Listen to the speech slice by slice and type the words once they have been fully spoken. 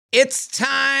It's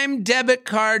time. Debit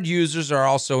card users are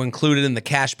also included in the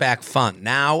Cashback Fund.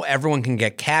 Now, everyone can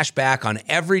get cash back on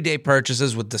everyday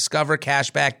purchases with Discover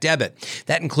Cashback Debit.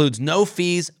 That includes no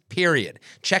fees, period.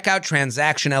 Check out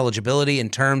transaction eligibility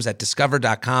and terms at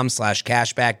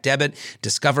discover.com/cashbackdebit.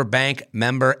 Discover Bank,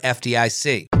 member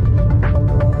FDIC.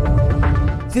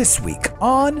 This week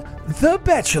on The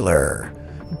Bachelor,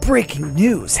 breaking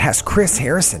news has Chris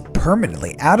Harrison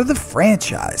permanently out of the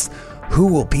franchise. Who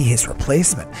will be his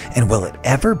replacement, and will it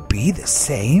ever be the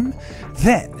same?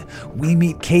 Then we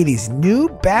meet Katie's new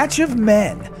batch of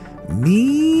men,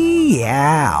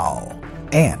 Meow.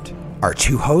 And are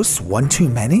two hosts one too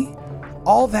many?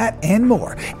 All that and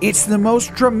more. It's the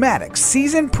most dramatic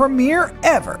season premiere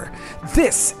ever.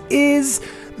 This is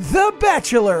The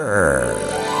Bachelor.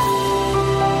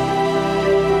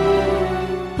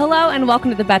 Hello and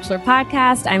welcome to The Bachelor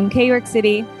Podcast. I'm Kay York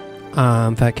City.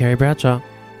 I'm Fat Carrie Bradshaw.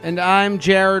 And I'm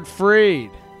Jared Freed.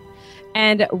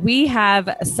 And we have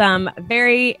some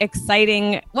very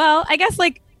exciting, well, I guess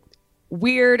like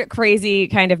weird, crazy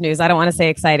kind of news. I don't want to say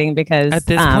exciting because at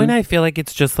this point, I feel like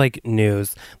it's just like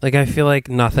news. Like I feel like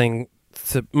nothing.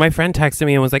 So my friend texted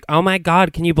me and was like, "Oh my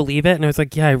God, can you believe it?" And I was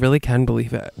like, "Yeah, I really can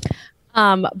believe it."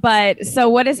 But so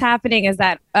what is happening is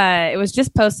that it was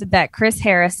just posted that Chris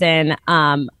Harrison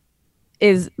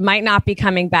might not be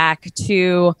coming back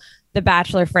to the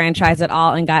Bachelor franchise at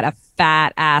all and got a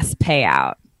fat ass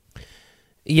payout.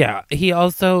 Yeah, he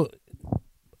also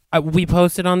we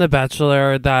posted on The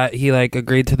Bachelor that he like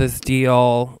agreed to this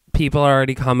deal. People are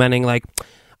already commenting like,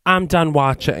 "I'm done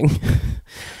watching."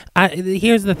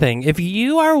 Here's the thing: if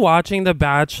you are watching The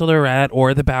Bachelorette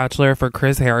or The Bachelor for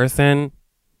Chris Harrison,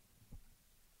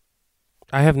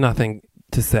 I have nothing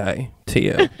to say to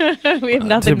you. We have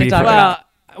nothing to talk about.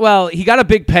 Well, he got a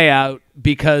big payout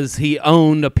because he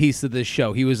owned a piece of this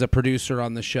show. He was a producer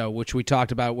on the show, which we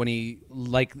talked about when he,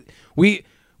 like, we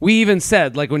even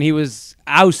said, like, when he was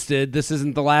ousted, this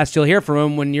isn't the last you'll hear from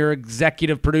him when you're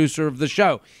executive producer of the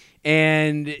show.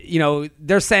 And, you know,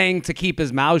 they're saying to keep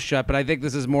his mouth shut, but I think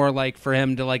this is more like for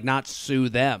him to, like, not sue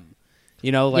them.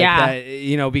 You know, like, yeah. That,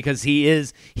 you know, because he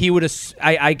would,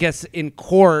 I guess, in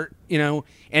court, you know,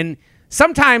 and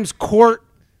sometimes court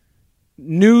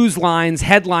news lines,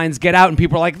 headlines get out and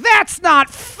people are like, "That's not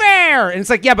fair." And it's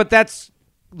like, yeah, but that's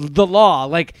the law.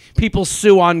 Like, people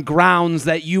sue on grounds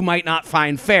that you might not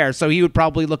find fair. So he would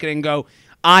probably look at it and go,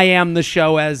 "I am the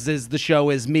show as is the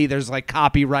show is me." There's like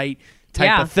copyright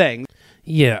type of thing.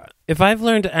 Yeah. If I've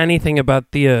learned anything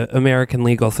about the American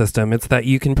legal system, it's that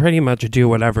you can pretty much do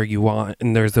whatever you want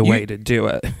and there's a way to do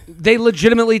it. They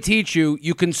legitimately teach you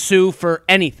can sue for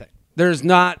anything. There's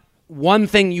not one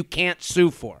thing you can't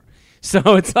sue for. So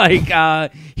it's like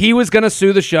he was going to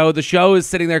sue the show. The show is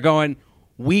sitting there going,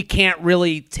 "We can't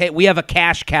really take, we have a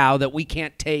cash cow that we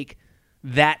can't take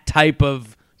that type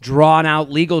of drawn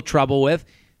out legal trouble with.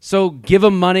 So give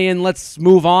them money and let's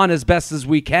move on as best as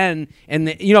we can."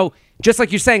 And, you know, just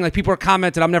like you're saying, like people are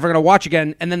commenting, "I'm never going to watch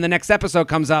again." And then the next episode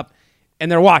comes up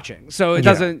and they're watching. So it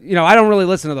doesn't, you know, I don't really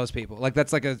listen to those people. Like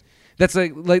that's like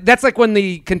when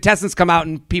the contestants come out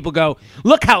and people go,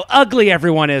 "Look how ugly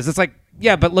everyone is." It's like,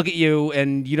 yeah, but look at you,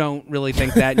 and you don't really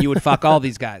think that, and you would fuck all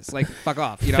these guys. Like, fuck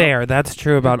off. You know? Fair. That's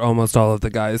true about almost all of the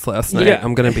guys last night. Yeah.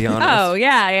 I'm going to be honest. Oh,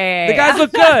 yeah. The guys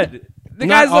look good. The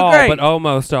Not guys look all, great. but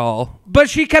almost all. But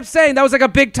she kept saying that was like a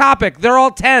big topic. They're all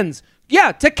 10s.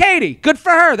 Yeah, to Katie. Good for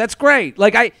her. That's great.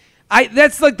 Like, I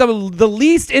that's like the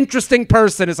least interesting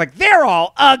person is like, "They're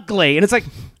all ugly." And it's like,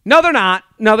 no, they're not.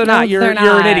 No, they're not. You're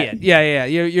an idiot. Yeah.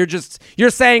 You're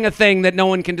saying a thing that no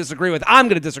one can disagree with. I'm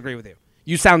going to disagree with you.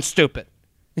 You sound stupid.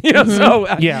 You know, so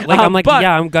yeah, like I'm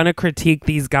gonna critique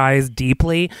these guys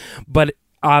deeply, but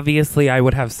obviously I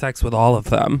would have sex with all of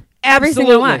them.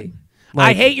 Absolutely.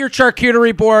 I hate your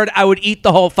charcuterie board. I would eat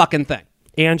the whole fucking thing.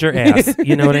 And your ass.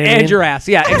 You know what I mean? And your ass.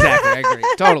 Yeah, exactly. I agree.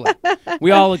 Totally.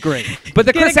 We all agree. But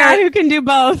the Chris guy who can do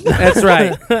both. That's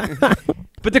right.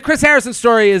 But the Chris Harrison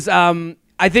story is,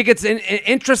 I think it's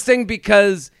interesting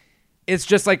because it's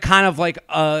just like kind of like,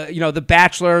 you know, The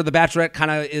Bachelor, The Bachelorette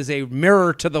kind of is a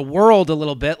mirror to the world a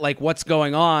little bit, like what's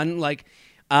going on. Like,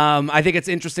 I think it's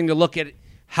interesting to look at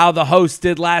how the host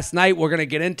did last night. We're going to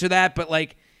get into that. But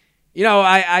like, you know,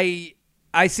 I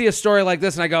see a story like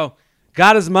this and I go,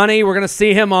 got his money. We're going to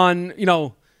see him on, you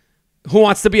know, Who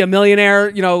Wants to Be a Millionaire,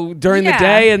 you know, during the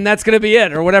day. And that's going to be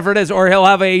it or whatever it is. Or he'll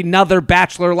have another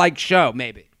Bachelor-like show,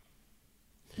 maybe.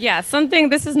 Yeah,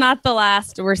 this is not the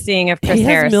last we're seeing of Chris he has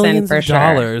Harrison millions for of sure.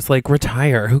 dollars. Like,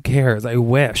 retire. Who cares? I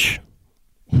wish.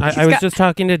 I was just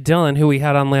talking to Dylan, who we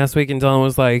had on last week, and Dylan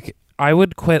was like, I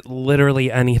would quit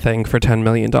literally anything for $10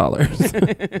 million.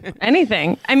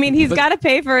 Anything. I mean, he's got to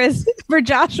pay for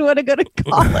Joshua to go to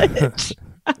college.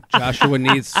 Joshua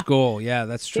needs school. Yeah,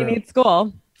 that's He true. needs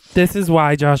school. This is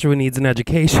why Joshua needs an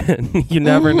education. You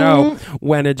never know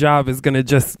when a job is going to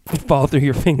just fall through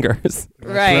your fingers.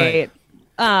 Right.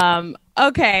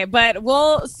 Okay, but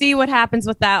we'll see what happens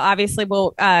with that. Obviously,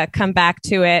 we'll come back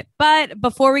to it. But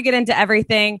before we get into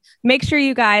everything, make sure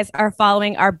you guys are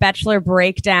following our Bachelor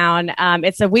Breakdown.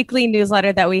 It's a weekly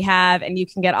newsletter that we have, and you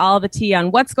can get all the tea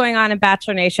on what's going on in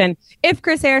Bachelor Nation. If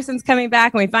Chris Harrison's coming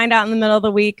back and we find out in the middle of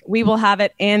the week, we will have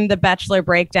it in the Bachelor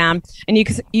Breakdown. And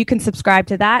you can subscribe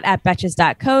to that at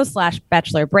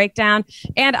betches.co/Bachelor Breakdown.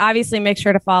 And obviously, make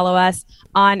sure to follow us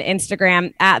on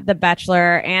Instagram at The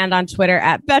Bachelor and on Twitter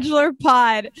at Bachelor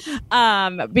Pod,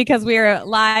 because we are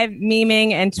live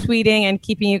memeing and tweeting and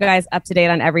keeping you guys up to date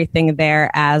on everything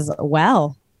there as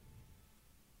well.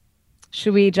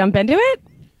 Should we jump into it?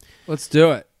 Let's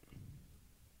do it.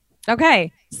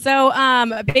 Okay. So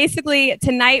basically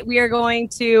tonight we are going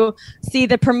to see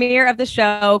the premiere of the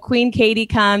show. Queen Katie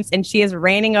comes and she is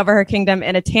reigning over her kingdom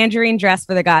in a tangerine dress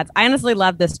for the gods. I honestly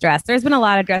love this dress. There's been a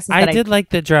lot of dresses I that did like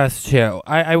the dress too.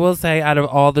 I will say out of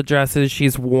all the dresses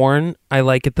she's worn, I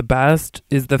like it the best.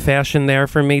 Is the fashion there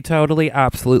for me? Totally,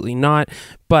 absolutely not.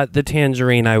 But the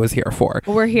tangerine I was here for.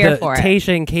 We're here for it.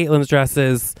 Tayshia and Caitlin's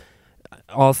dresses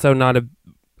also not a...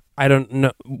 I don't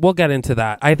know. We'll get into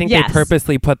that. I think Yes. they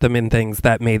purposely put them in things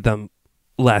that made them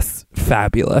less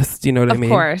fabulous. Do you know what I mean?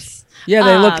 Of course. Yeah,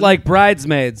 they look like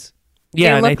bridesmaids.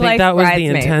 Yeah, and I look think like that was the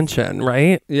bridesmaids. intention,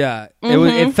 right? Yeah,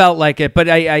 it felt like it, but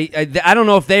I don't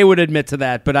know if they would admit to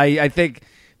that, but I think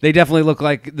they definitely look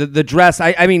like the dress.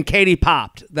 I mean, Katie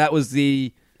popped. That was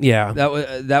the Yeah.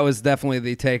 that was definitely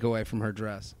the takeaway from her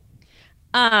dress.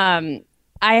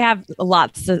 I have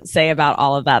lots to say about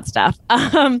all of that stuff.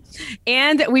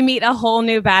 And we meet a whole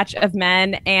new batch of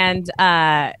men, and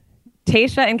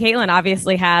Tayshia and Caitlin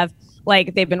obviously have,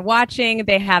 like, they've been watching.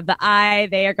 They have the eye.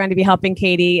 They are going to be helping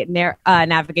Katie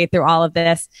navigate through all of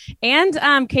this. And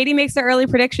Katie makes the early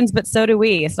predictions, but so do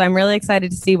we. So I'm really excited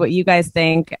to see what you guys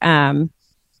think,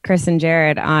 Chris and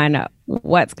Jared, on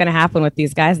what's going to happen with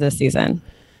these guys this season.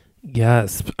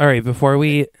 Yes. All right. Before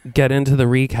we get into the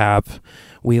recap,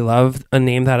 we love a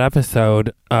Name That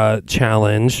Episode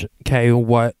challenge. Okay,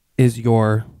 what is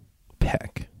your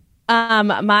pick?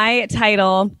 My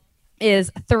title is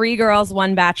 3 Girls,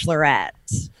 1 Bachelorette.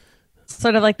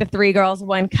 Sort of like the 3 Girls,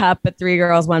 1 Cup, but 3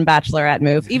 Girls, 1 Bachelorette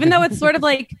move. Even though it's sort of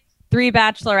like 3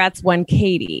 Bachelorettes, 1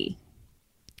 Katie.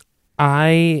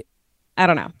 I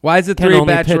don't know, Why is it Can 3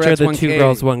 only picture bachelorettes, the 1 2 Katie?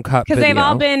 girls, 1 cup. because they've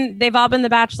all video. been the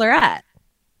Bachelorette.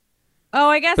 Oh,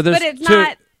 I guess, But but, there's it's two-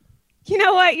 not. You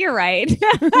know what? You're right.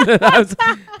 That was-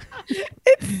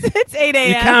 It's 8 a.m.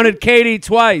 you counted Katie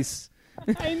twice.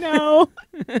 I know.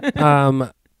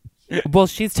 Well,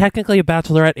 she's technically a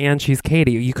bachelorette and she's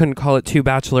Katie. You couldn't call it 2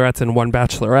 bachelorettes and 1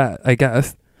 bachelorette, I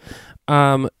guess.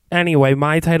 Anyway,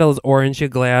 my title is Orange You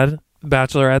Glad?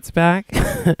 Bachelorette's back.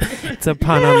 It's a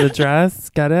pun on the dress.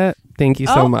 Get it? Thank you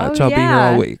so much. I'll be here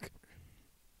all week.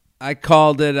 I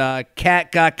called it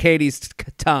Cat Got Katie's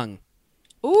Tongue.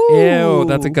 Ooh, Ew,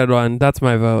 that's a good one. That's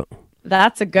my vote.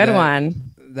 That's a good Yeah.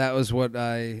 one. That was what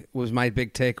was my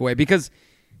big takeaway, because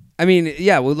I mean,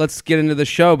 yeah, well, let's get into the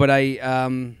show, but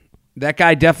that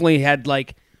guy definitely had,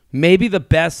 like, maybe the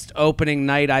best opening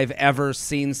night I've ever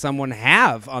seen someone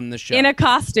have on the show. In a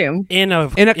costume. In a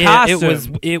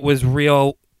costume. It was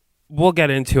real. We'll get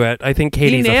into it. I think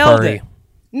Katie's nailed a furry. it.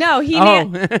 No, he.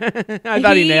 I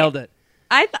thought he nailed it.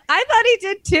 I thought he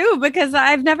did too, because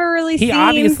I've never really He seen.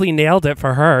 obviously nailed it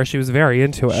for her. She was very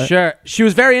into it. Sure. She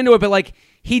was very into it, but, like,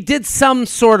 he did some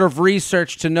sort of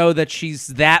research to know that she's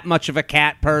that much of a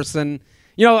cat person.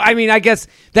 You know, I mean, I guess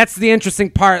that's the interesting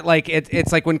part. Like,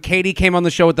 it's like when Katie came on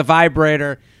the show with the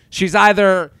vibrator, she's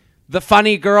either the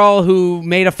funny girl who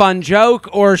made a fun joke,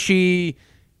 or she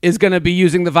is going to be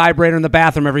using the vibrator in the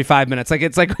bathroom every 5 minutes. Like,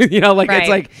 it's like, you know, like, Right. it's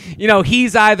like, you know,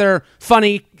 he's either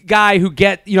funny guy who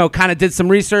kind of did some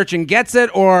research and gets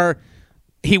it, or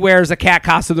he wears a cat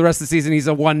costume the rest of the season. He's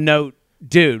a one-note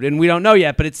dude, and we don't know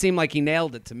yet, but it seemed like he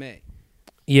nailed it to me.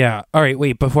 Yeah. All right.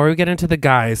 Wait. Before we get into the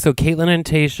guys, so Caitlin and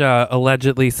Tayshia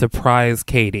allegedly surprised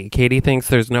Katie. Katie thinks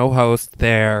there's no host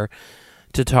there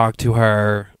to talk to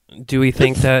her. Do we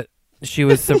think that she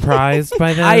was surprised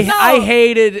by this? I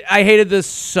hated this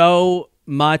so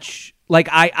much. Like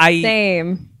I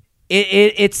Same.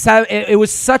 it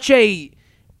was such a,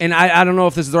 and I don't know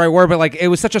if this is the right word, but, like, it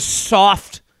was such a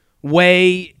soft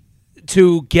way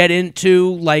to get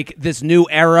into, like, this new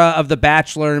era of The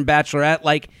Bachelor and Bachelorette.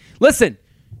 Like, listen,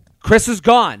 Chris is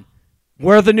gone.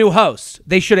 we're the new hosts.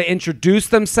 They should have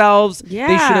introduced themselves. Yeah.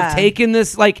 They should have taken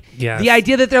this, like, Yes. the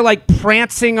idea that they're, like,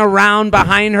 prancing around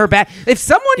behind her back. If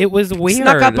someone It was weird.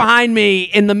 snuck up behind me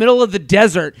in the middle of the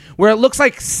desert where it looks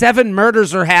like 7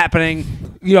 murders are happening,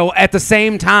 at the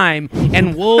same time,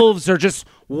 and wolves are just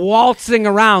waltzing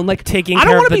around, like, Taking I don't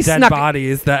care of wanna the be dead snuck-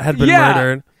 bodies that had been Yeah.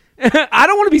 murdered. I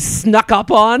don't want to be snuck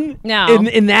up on No.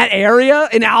 in that area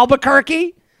in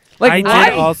Albuquerque. Like, I did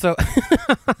what? also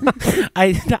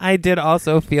I did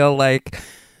also feel like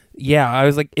I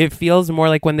was like, it feels more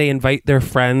like when they invite their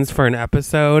friends for an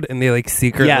episode and they like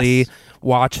secretly Yes.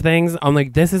 watch things. I'm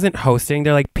like, this isn't hosting.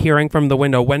 They're like peering from the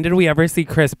window. When did we ever see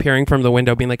Chris peering from the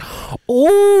window being like,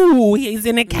 oh, he's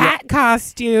in a cat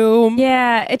costume?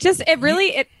 Yeah,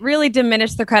 it really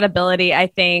diminished the credibility, I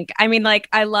think. I mean, like,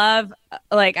 I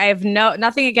have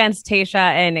nothing against Tayshia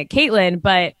and Caitlyn,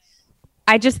 but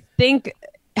I just think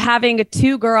having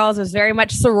 2 girls was very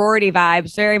much sorority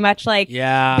vibes, very much like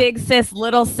Yeah. big sis,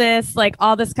 little sis, like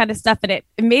all this kind of stuff. And it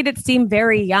made it seem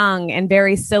very young and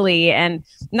very silly. And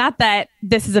not that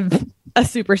this is a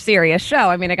super serious show.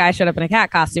 I mean, a guy showed up in a cat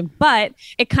costume, but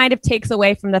it kind of takes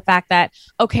away from the fact that,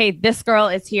 okay, this girl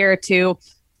is here to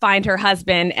find her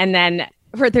husband, and then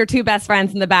their 2 best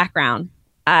friends in the background.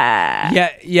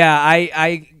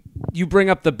 I you bring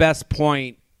up the best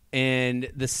point and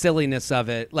the silliness of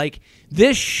it. Like,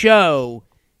 this show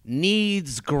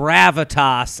needs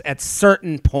gravitas at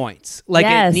certain points. Like,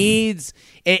 Yes. it needs,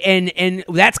 and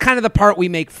that's kind of the part we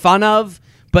make fun of,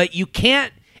 but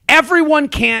everyone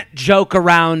can't joke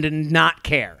around and not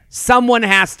care. Someone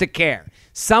has to care.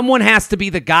 Someone has to be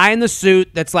the guy in the suit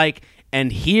that's like,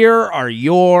 and here are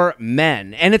your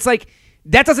men. And it's like,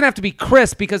 that doesn't have to be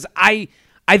Chris, because I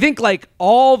think, like,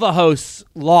 all the hosts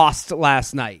lost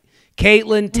last night.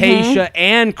 Caitlyn, Tayshia,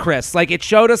 and Chris. Like, it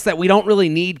showed us that we don't really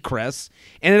need Chris.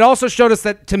 And it also showed us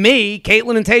that, to me,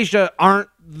 Caitlyn and Tayshia aren't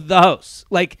the hosts.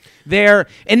 Like,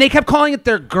 and they kept calling it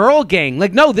their girl gang.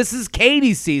 Like, no, this is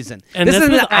Katie's season. And this this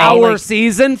isn't was all, our like-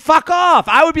 season. Fuck off.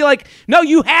 I would be like, no,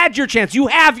 you had your chance. You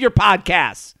have your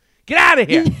podcast. Get out of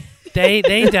here. They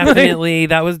definitely,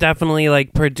 that was definitely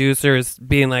like producers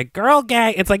being like, girl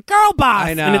gang. It's like girl boss.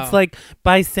 I know. And it's like,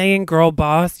 by saying girl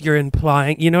boss, you're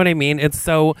implying, you know what I mean? It's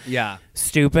so Yeah.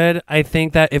 stupid. I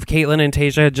think that if Caitlyn and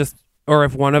Tayshia had just, or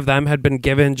if one of them had been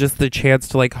given just the chance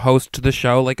to like host the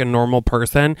show like a normal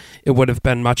person, it would have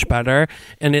been much better.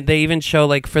 And they even show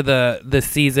like for the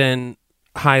season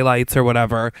highlights or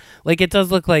whatever, like it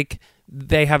does look like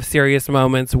they have serious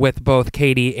moments with both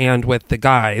Katie and with the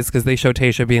guys, because they show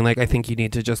Tayshia being like, I think you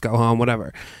need to just go home,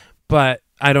 whatever. But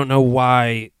I don't know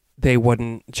why they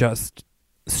wouldn't just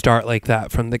start like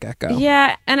that from the get-go.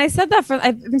 Yeah, and I said that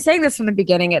I've been saying this from the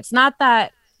beginning. It's not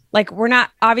that, like, we're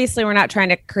not trying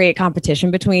to create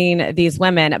competition between these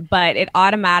women, but it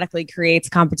automatically creates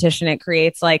competition. It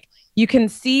creates, like, you can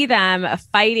see them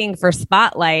fighting for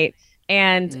spotlight.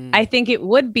 And I think it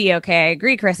would be okay. I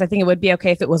agree, Chris. I think it would be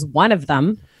okay if it was one of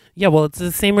them. Yeah, well, it's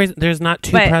the same reason there's not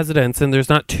 2 presidents and there's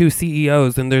not 2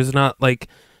 CEOs and there's not, like,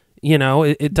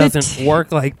 it doesn't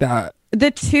work like that. The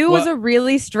 2 was a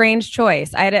really strange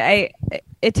choice.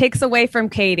 It takes away from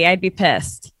Katie. I'd be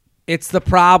pissed. It's the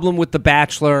problem with the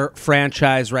Bachelor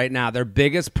franchise right now. Their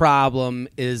biggest problem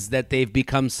is that they've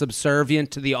become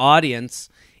subservient to the audience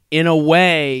in a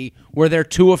way where they're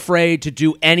too afraid to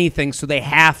do anything, so they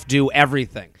have to do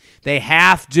everything. They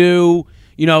have to,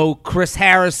 Chris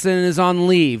Harrison is on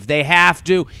leave. They have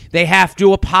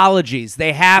to apologies.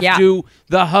 They have to,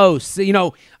 the hosts.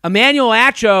 Emmanuel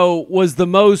Acho was the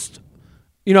most,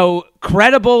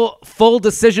 credible, full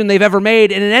decision they've ever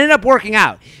made, and it ended up working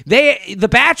out. The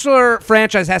Bachelor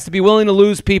franchise has to be willing to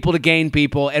lose people to gain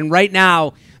people, and right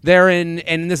now they're in,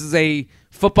 and this is a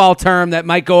football term that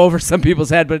might go over some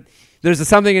people's head, but there's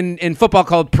something in football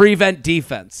called prevent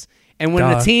defense. And when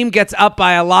the team gets up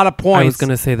by a lot of points... I was going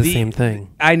to say the same thing.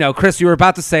 I know. Chris, you were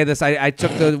about to say this. I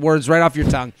took the words right off your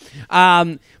tongue.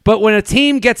 But when a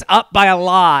team gets up by a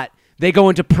lot, they go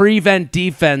into prevent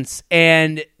defense,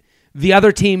 and the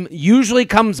other team usually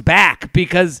comes back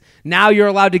because now you're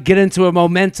allowed to get into a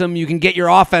momentum. You can get your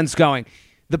offense going.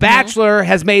 The Bachelor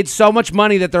has made so much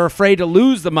money that they're afraid to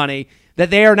lose the money that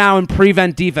they are now in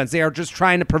prevent defense. They are just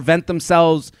trying to prevent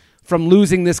themselves from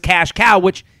losing this cash cow,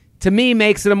 which to me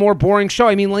makes it a more boring show.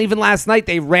 I mean, even last night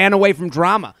they ran away from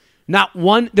drama.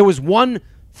 There was one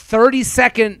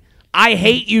 30-second I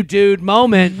hate you, dude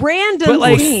moment. Random. But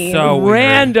like so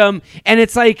random. And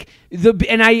it's like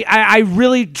I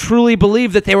really truly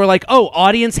believe that they were like, oh,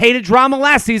 audience hated drama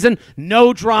last season.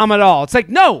 No drama at all. It's like,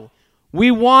 no. We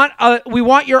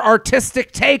want your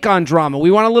artistic take on drama.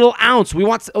 We want a little ounce. We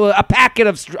want a packet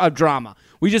of drama.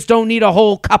 We just don't need a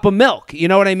whole cup of milk. You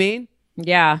know what I mean?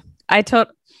 Yeah,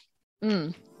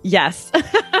 yes.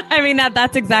 I mean,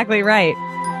 that's exactly right.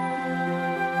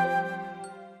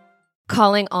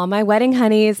 Calling all my wedding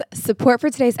honeys. Support for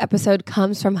today's episode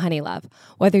comes from Honeylove.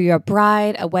 Whether you're a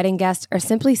bride, a wedding guest, or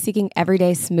simply seeking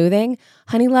everyday smoothing,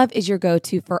 Honeylove is your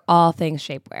go-to for all things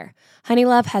shapewear.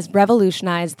 Honeylove has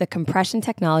revolutionized the compression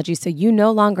technology so you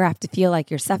no longer have to feel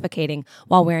like you're suffocating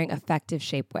while wearing effective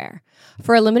shapewear.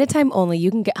 For a limited time only,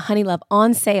 you can get Honeylove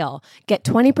on sale. Get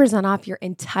 20% off your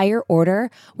entire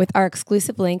order with our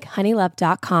exclusive link,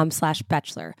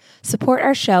 honeylove.com/bachelor. Support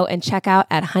our show and check out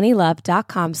at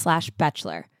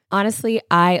honeylove.com/bachelor. Honestly,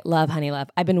 I love Honeylove.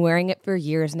 I've been wearing it for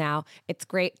years now. It's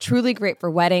great, truly great for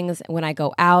weddings when I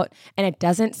go out, and it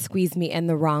doesn't squeeze me in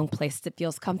the wrong place. It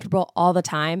feels comfortable all the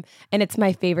time, and it's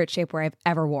my favorite shapewear I've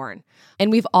ever worn.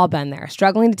 And we've all been there,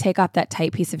 struggling to take off that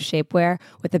tight piece of shapewear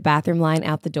with the bathroom line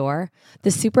out the door. The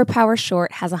Superpower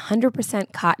Short has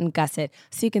 100% cotton gusset,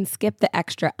 so you can skip the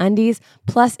extra undies.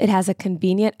 Plus, it has a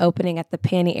convenient opening at the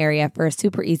panty area for a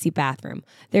super easy bathroom.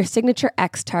 Their signature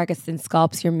X targets and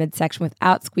sculpts your midsection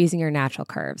without squeezing your natural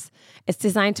curves. It's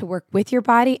designed to work with your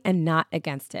body and not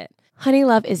against it.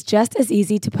 Honeylove is just as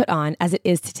easy to put on as it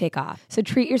is to take off. So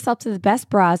treat yourself to the best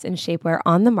bras and shapewear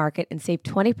on the market and save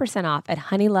 20% off at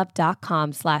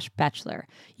honeylove.com/bachelor.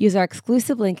 Use our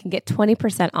exclusive link and get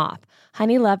 20% off.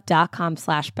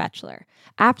 honeylove.com/bachelor.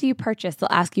 After you purchase, they'll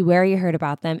ask you where you heard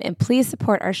about them, and please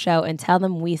support our show and tell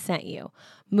them we sent you.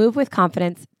 Move with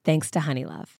confidence thanks to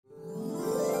Honeylove.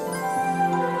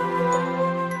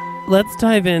 Let's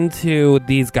dive into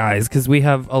these guys because we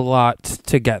have a lot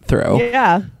to get through.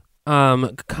 Yeah.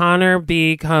 Connor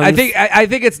B comes. I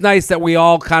think it's nice that we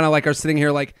all kind of like are sitting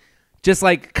here like just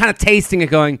like kind of tasting it,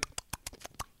 going,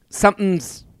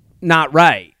 something's not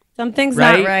right. Something's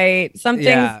Right? not right.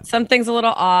 Something's a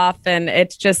little off, and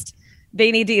it's just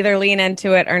they need to either lean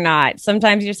into it or not.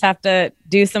 Sometimes you just have to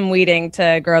do some weeding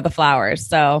to grow the flowers.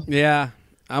 So Yeah,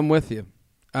 I'm with you.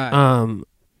 All right.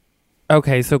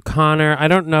 Okay, so Connor, I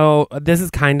don't know. This is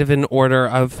kind of in order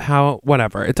of how,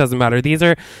 whatever. It doesn't matter. These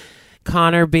are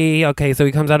Connor B. Okay, so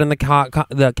he comes out in the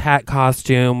cat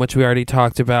costume, which we already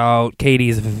talked about.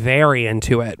 Katie's very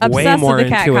into it. Obsessed way more with the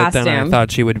cat into it than I costume.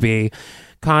 thought she would be.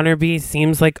 Connor B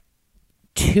seems like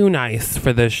too nice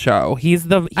for this show. He's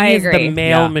the agree.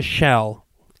 male Yeah. Michelle.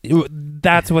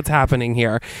 That's what's happening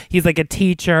here. He's like a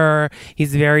teacher.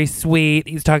 He's very sweet.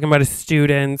 He's talking about his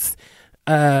students.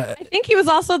 I think he was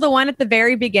also the one at the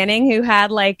very beginning who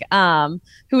had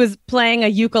who was playing a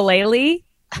ukulele.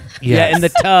 Yeah, in the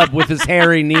tub with his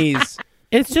hairy knees.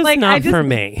 It's just Like, not for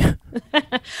me. And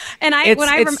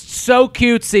It's so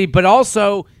cutesy, but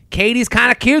also Katie's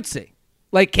kind of cutesy.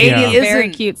 Like Katie Yeah. isn't very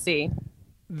cutesy.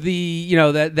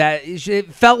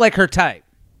 it felt like her type.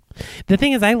 The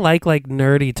thing is, I like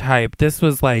nerdy type. This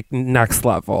was like next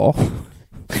level.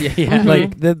 Yeah.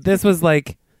 Like this was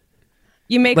like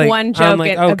You make like, one I'm joke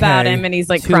like, about okay, him, and he's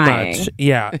like too crying. much.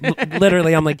 Yeah,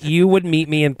 literally, I'm like, you would meet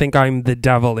me and think I'm the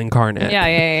devil incarnate.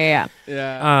 Yeah.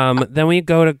 Yeah. Then we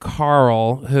go to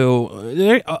Carl, who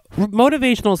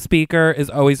motivational speaker is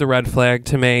always a red flag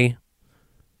to me.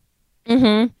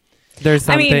 Mm-hmm. There's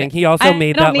I mean, something. He also I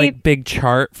made don't that like need- big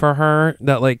chart for her,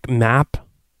 that like map.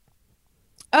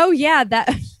 Oh yeah, that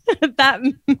that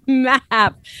map.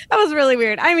 That was really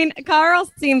weird. I mean, Carl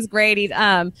seems great.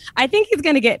 I think he's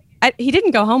gonna get. He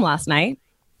didn't go home last night.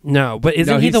 No, but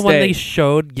isn't No, he he the one they stayed.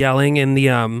 showed yelling in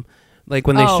the like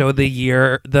when they Oh. showed the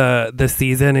year the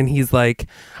season, and he's like,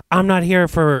 I'm not here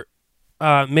for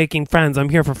making friends, I'm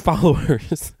here for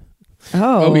followers.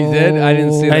 Oh, he did? I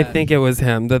didn't see that. I think it was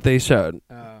him that they showed.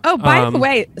 Oh, by the Um,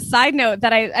 way, side note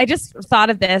that I just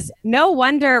thought of this. No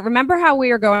wonder. Remember how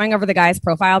we were going over the guy's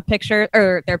profile picture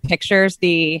or their pictures?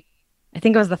 I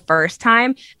think it was the first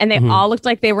time, and they all looked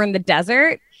like they were in the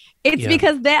desert. It's Yeah.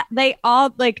 because they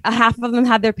all like half of them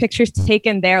had their pictures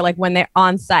taken there, like when they're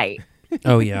on site.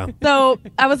 Oh yeah. So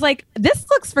I was like, this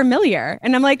looks familiar,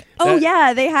 and I'm like, oh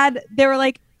That- yeah, they were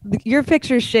like, your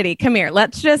picture's shitty. Come here.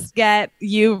 Let's just get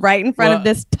you right in front of Well-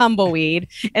 this tumbleweed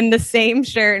in the same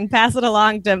shirt and pass it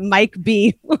along to Mike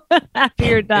B after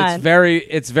you're done.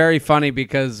 It's very funny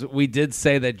because we did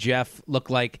say that Jeff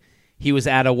looked like he was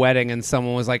at a wedding and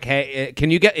someone was like, "Hey, can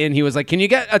you get in?" He was like, "Can you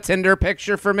get a Tinder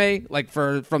picture for me, like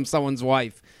from someone's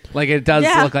wife?" Like it does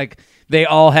Yeah. look like they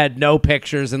all had no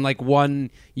pictures, and like one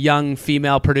young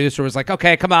female producer was like,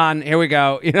 "Okay, come on, here we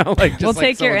go," like just We'll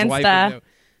like take your someone's wife Insta. would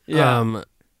do. Yeah.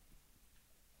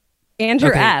 Andrew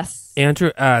Okay. S.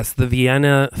 Andrew S., the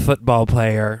Vienna football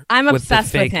player. I'm the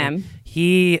obsessed with fake- him.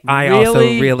 I also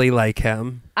Really? really like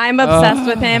him. I'm obsessed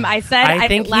with him. I said I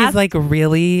think he's like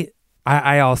really.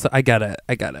 I get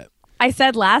it. I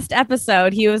said last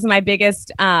episode he was my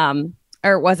biggest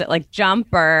or was it like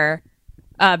jump or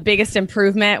biggest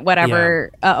improvement,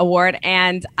 whatever award.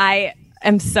 And I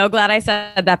am so glad I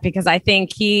said that because I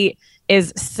think he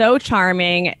is so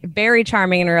charming, very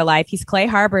charming in real life. He's Clay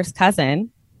Harbor's cousin.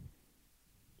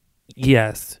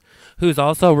 Yes. Who's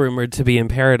also rumored to be in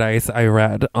Paradise, I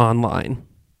read online.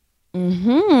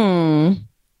 Mm-hmm.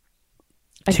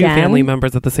 Two family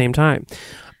members at the same time.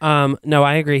 No,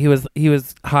 I agree. He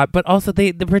was hot, but also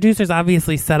the producers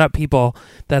obviously set up people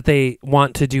that they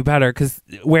want to do better. Because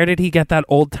where did he get that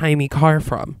old timey car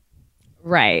from?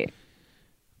 Right.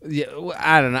 Yeah,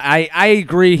 I don't know. I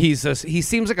agree. He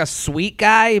seems like a sweet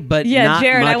guy, but not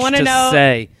Jared, much I want to know.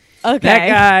 say. Okay. That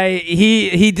guy,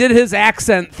 he did his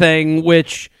accent thing,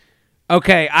 which,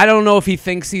 okay, I don't know if he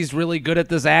thinks he's really good at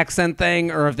this accent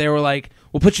thing, or if they were like,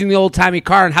 we'll put you in the old timey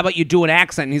car, and how about you do an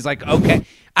accent? And he's like, okay.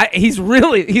 He's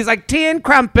like tea and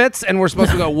crumpets, and we're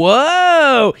supposed to go,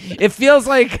 whoa! It feels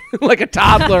like a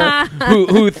toddler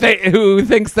who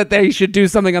thinks that they should do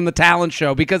something on the talent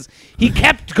show, because he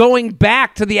kept going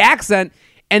back to the accent,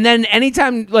 and then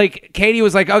anytime like Katie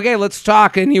was like, okay, let's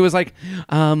talk, and he was like,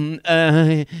 I'm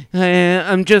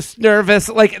just nervous.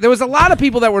 Like there was a lot of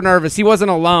people that were nervous. He wasn't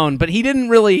alone, but he didn't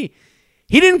really.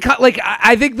 He didn't cut like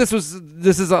I think this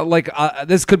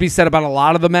could be said about a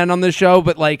lot of the men on this show,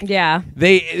 but like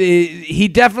he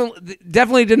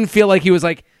definitely didn't feel like he was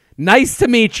like, nice to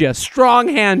meet you, strong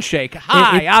handshake,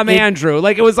 hi, I'm Andrew.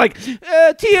 Like it was like tea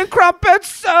and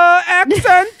crumpets,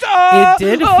 accent. It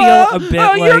did feel a bit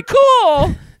like you're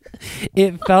cool.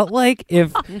 It felt like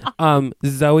if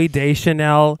Zoe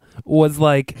Deschanel was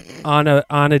like on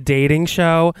a dating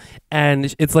show,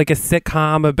 and it's like a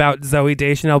sitcom about Zoe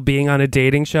Deschanel being on a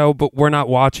dating show, but we're not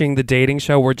watching the dating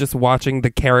show, we're just watching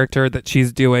the character that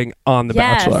she's doing on The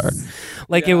Bachelor.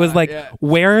 Like it was like,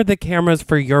 where are the cameras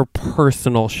for your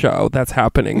personal show that's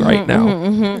happening right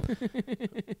now?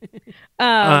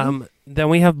 Then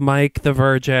we have Mike the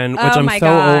Virgin, which I'm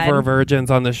so over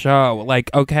virgins on the show. Like,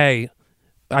 okay,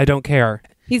 I don't care.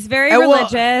 He's very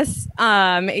religious.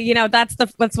 That's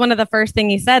one of the first thing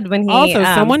he said when he. Also,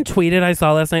 someone tweeted I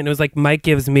saw last night, and it was like, Mike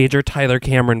gives major Tyler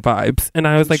Cameron vibes, and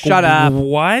I was like, shut up!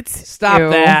 What? Stop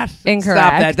that!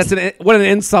 Incorrect. Stop that! What an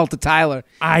insult to Tyler.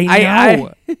 I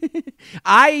know.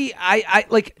 I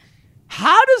like.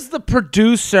 How does the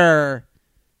producer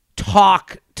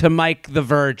talk to Mike the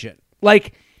Virgin?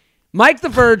 Like, Mike the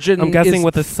Virgin. I'm guessing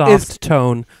with a soft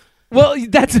tone. Well,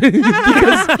 that's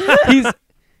because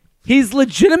he's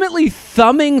legitimately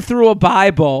thumbing through a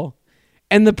Bible,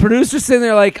 and the producer's sitting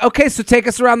there like, okay, so take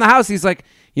us around the house. He's like,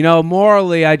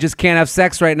 morally, I just can't have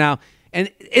sex right now.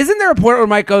 And isn't there a point where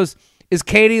Mike goes, is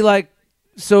Katie like,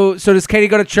 so does Katie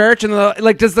go to church? And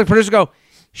does the producer go,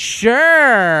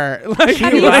 sure. Like,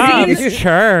 she loves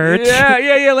church.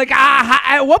 Yeah. Like,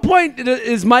 at what point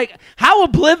is Mike, how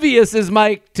oblivious is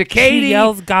Mike to Katie? She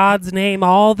yells God's name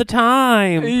all the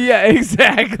time. Yeah,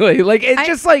 exactly. Like, it's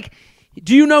just like,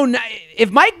 do you know,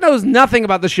 if Mike knows nothing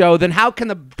about the show, then how can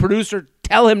the producer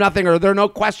tell him nothing, or there are no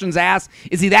questions asked?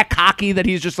 Is he that cocky that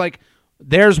he's just like,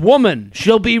 there's woman,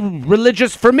 she'll be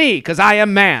religious for me because I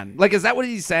am man? Like, is that what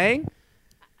he's saying?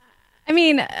 I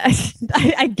mean,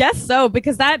 I guess so,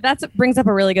 because that brings up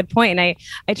a really good point. And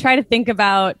I try to think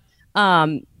about,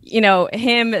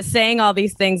 him saying all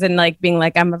these things and like being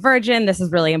like, I'm a virgin, this is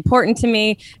really important to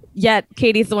me. Yet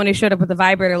Katie's the one who showed up with the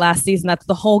vibrator last season. That's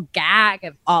the whole gag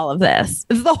of all of this.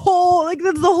 It's the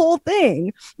whole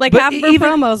thing. Like, half of her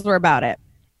promos were about it.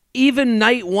 Even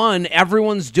night one,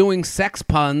 everyone's doing sex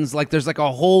puns. Like, there's like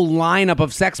a whole lineup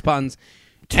of sex puns.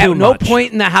 At no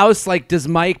point in the house, like, does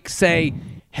Mike say,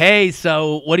 hey,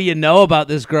 so what do you know about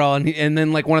this girl? And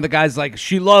then like one of the guys like,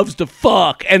 she loves to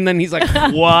fuck. And then he's like,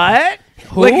 what?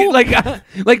 Who?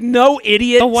 Like no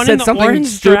idiot said something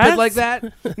stupid dress? like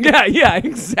that. Yeah,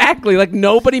 exactly. Like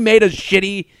nobody made a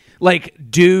shitty like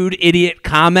dude idiot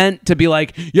comment to be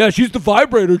like, yeah, she's the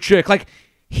vibrator chick. Like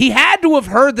he had to have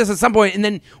heard this at some point, and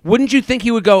then wouldn't you think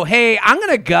he would go, hey, I'm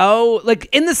gonna go, like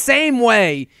in the same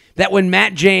way that when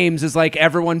Matt James is like,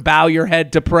 everyone bow your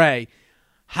head to pray.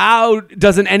 How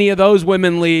doesn't any of those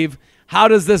women leave? How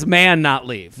does this man not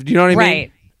leave? Do you know what I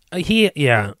mean?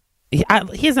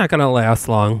 Right. He's not going to last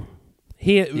long.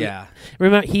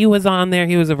 Remember, he was on there.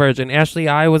 He was a virgin. Ashley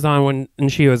I was on when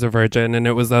she was a virgin, and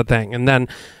it was a thing. And then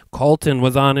Colton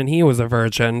was on, and he was a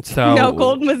virgin. So no,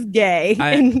 Colton was gay,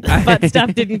 and butt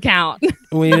stuff didn't count.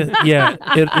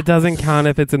 It doesn't count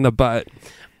if it's in the butt.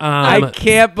 I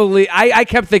can't believe I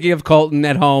kept thinking of Colton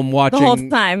at home watching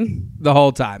the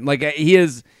whole time. Like he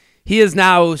is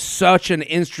now such an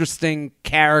interesting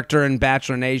character in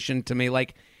Bachelor Nation to me.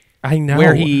 Like I know.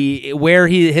 where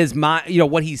he his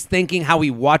mind, what he's thinking, how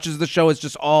he watches the show is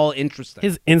just all interesting.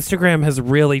 His Instagram has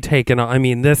really taken on. I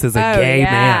mean, this is a gay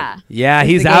man. Yeah,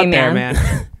 He's he's a gay out there, man.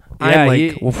 man. I'm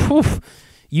like, "Oof,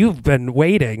 you've been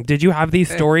waiting. Did you have these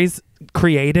stories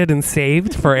created and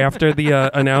saved for after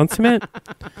the announcement?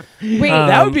 Wait,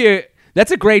 that would be that's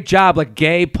a great job, like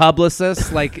gay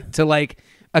publicist, like to like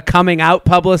a coming out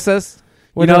publicist.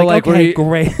 We're like, okay,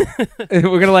 great.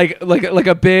 We're gonna like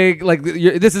a big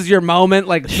this is your moment,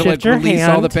 like to Shift like your release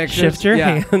hand. all the pictures. Shift your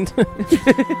hand.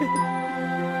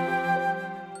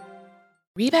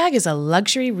 Rebag is a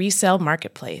luxury resale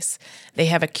marketplace. They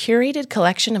have a curated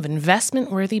collection of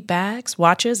investment-worthy bags,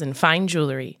 watches, and fine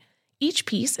jewelry. Each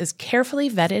piece is carefully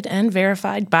vetted and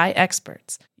verified by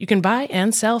experts. You can buy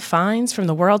and sell finds from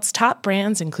the world's top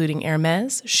brands, including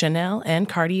Hermes, Chanel, and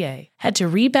Cartier. Head to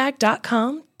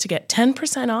Rebag.com to get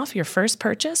 10% off your first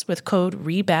purchase with code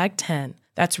REBAG10.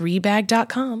 That's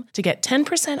Rebag.com to get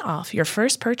 10% off your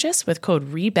first purchase with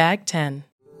code REBAG10.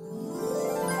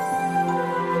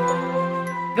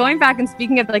 going back and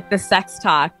speaking of like the sex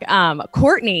talk,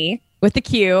 Courtney with the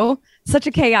Q, such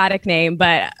a chaotic name,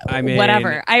 but I mean,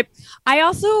 whatever. I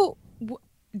also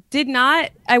I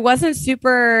wasn't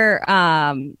super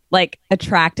like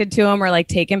attracted to him or like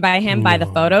taken by him by the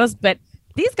photos, but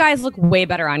these guys look way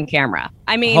better on camera.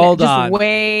 I mean,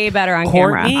 way better on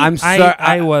Courtney, camera.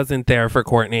 I wasn't there for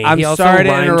Courtney. I'm he also sorry to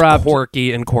rhymed interrupt.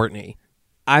 Corky and Courtney.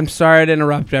 I'm sorry to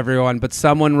interrupt everyone, but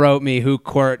someone wrote me who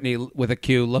Courtney with a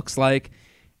Q looks like,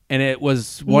 and it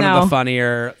was one of the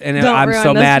funnier. And Don't I'm ruin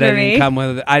so this mad for I didn't me. come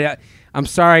with it. I'm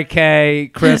sorry,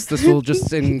 Kay, Chris. This will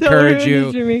just encourage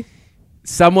you.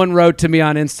 Someone wrote to me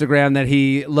on Instagram that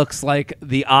he looks like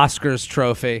the Oscars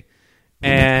trophy.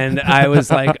 And I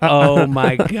was like, oh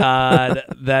my God,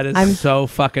 that is so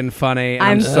fucking funny. And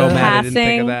I'm so mad I didn't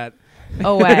think of that.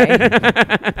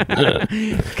 Away.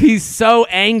 He's so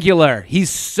angular.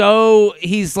 He's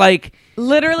like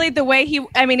Literally the way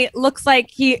it looks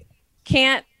like he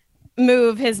can't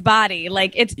move his body.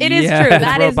 Like it is true.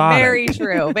 That is very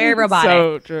true. Very robotic.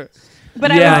 so true.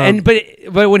 But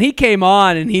but when he came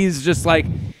on and he's just like,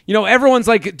 everyone's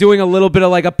like doing a little bit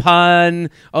of like a pun.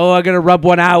 Oh, I'm gonna rub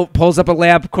one out. Pulls up a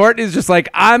lamp. Courtney's just like,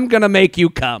 I'm gonna make you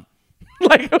come.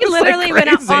 Like he literally went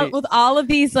out with all of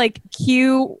these like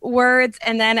Q words,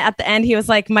 and then at the end he was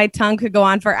like, my tongue could go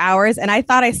on for hours, and I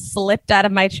thought I slipped out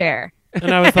of my chair.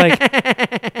 And I was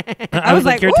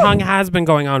like, your tongue has been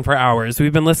going on for hours.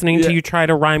 We've been listening to you try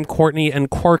to rhyme Courtney and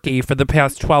Corky for the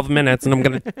past 12 minutes, and I'm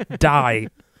gonna die.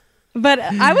 But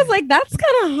I was like, that's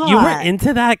kind of hot. You were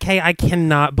into that, Kay? I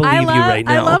cannot believe you right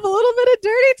now. I love a little bit of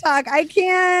dirty talk. I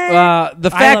can't. The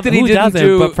fact that he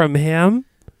didn't but from him.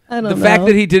 The fact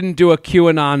that he didn't do a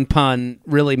QAnon pun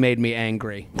really made me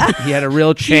angry. He had a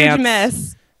real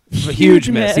chance. Huge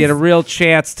miss. He had a real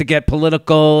chance to get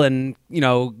political and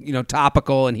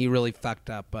topical, and he really fucked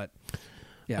up. But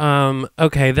yeah.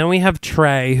 Okay, then we have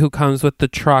Trey, who comes with the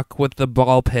truck with the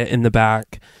ball pit in the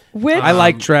back. I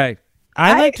like Trey.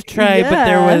 I liked Trey, but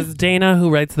there was Dana, who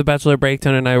writes the Bachelor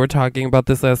Breakdown, and I were talking about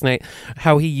this last night,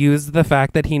 how he used the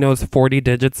fact that he knows 40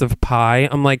 digits of pi.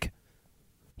 I'm like,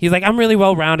 he's like, I'm really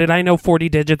well-rounded. I know 40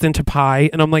 digits into pi.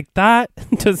 And I'm like, that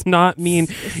does not mean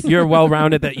you're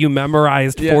well-rounded, that you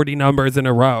memorized 40 numbers in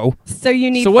a row. So you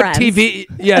need So what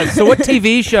friends. So what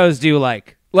TV shows do you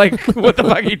like? Like, what the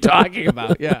fuck are you talking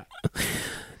about? Yeah.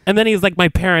 And then he's like, my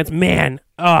parents, man,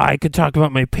 I could talk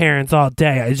about my parents all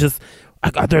day.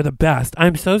 They're the best.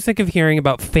 I'm so sick of hearing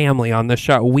about family on the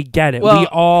show. We get it. Well, we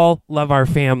all love our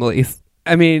families.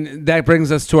 I mean, that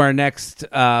brings us to our next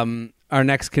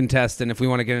contestant, if we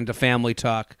want to get into family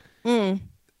talk.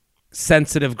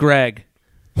 Sensitive Greg.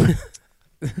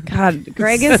 God,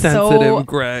 Greg is sensitive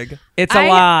Greg. It's a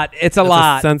lot. It's a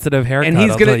lot. A sensitive haircut, and he's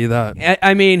I'll gonna tell you that.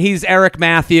 I mean, he's Eric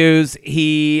Matthews.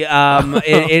 He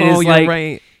it is you're like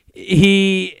right.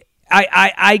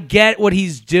 I get what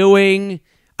he's doing.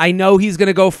 I know he's going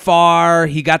to go far.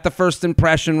 He got the first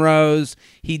impression rose.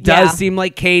 He does seem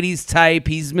like Katie's type.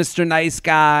 He's Mr. Nice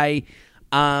Guy.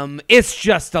 It's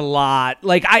just a lot.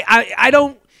 Like I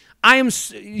am,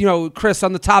 Chris,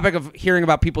 on the topic of hearing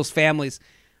about people's families,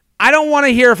 I don't want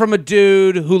to hear from a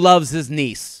dude who loves his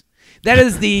niece. That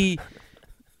is the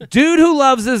dude who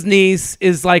loves his niece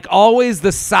is like always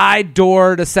the side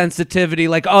door to sensitivity.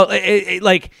 Like,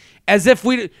 like as if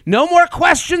no more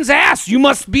questions asked. You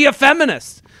must be a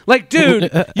feminist. Like,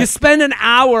 dude, you spend an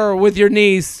hour with your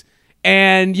niece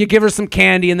and you give her some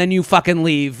candy and then you fucking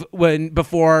leave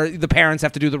before the parents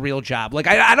have to do the real job. Like,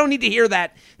 I don't need to hear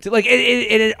that.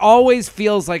 It always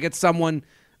feels like it's someone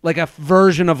like a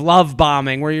version of love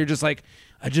bombing where you're just like,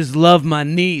 I just love my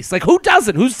niece. Like, who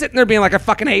doesn't? Who's sitting there being like, I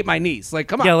fucking hate my niece? Like,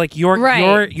 come on. Yeah, like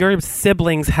your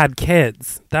siblings had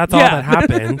kids. That's all that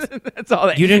happened. That's all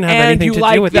that. You didn't have and anything you to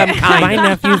like do with them it. kind My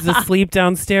of. nephew's asleep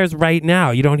downstairs right now.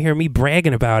 You don't hear me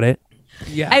bragging about it.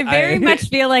 Yeah, I very much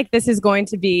feel like this is going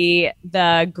to be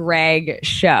the Greg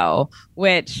show,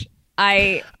 which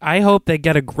I hope they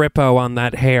get a grippo on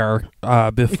that hair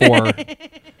before.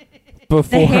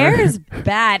 The hair is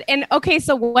bad. And okay,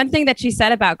 so one thing that she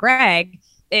said about Greg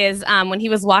is when he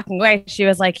was walking away, she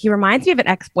was like, he reminds me of an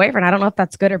ex-boyfriend. I don't know if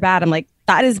that's good or bad. I'm like,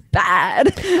 that is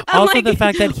bad. Also, the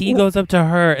fact that he goes up to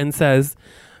her and says,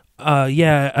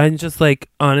 yeah, I'm just like,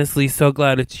 honestly, so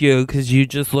glad it's you because you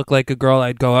just look like a girl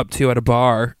I'd go up to at a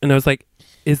bar. And I was like,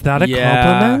 is that a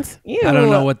compliment? I don't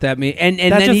know what that means. And that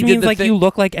then just he means did like you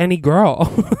look like any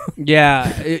girl.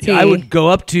 Yeah, I would go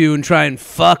up to you and try and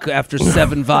fuck after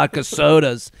 7 vodka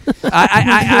sodas.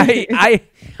 I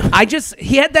just,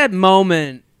 he had that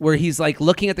moment where he's like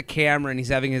looking at the camera and he's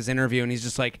having his interview and he's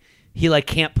just like, he like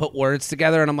can't put words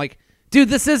together. And I'm like, dude,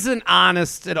 this isn't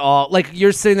honest at all. Like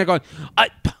you're sitting there going,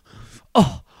 I've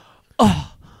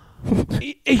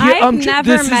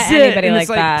never met anybody and like it's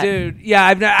like, that. dude,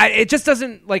 yeah, it just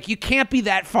doesn't, like, you can't be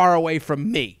that far away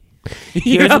from me.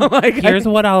 Here's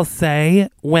what I'll say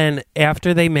when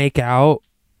after they make out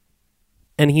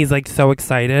and he's like so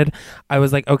excited, I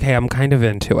was like, okay, I'm kind of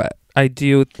into it. I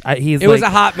do. It was a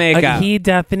hot makeout. He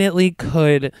definitely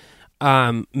could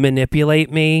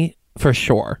manipulate me for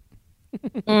sure.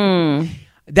 That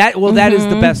is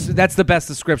the best. That's the best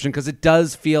description because it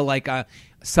does feel like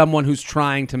someone who's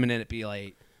trying to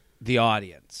manipulate the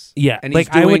audience. Yeah, and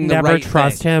like I would never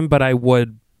trust him, but I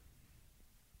would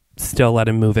still let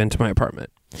him move into my apartment.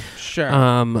 Sure.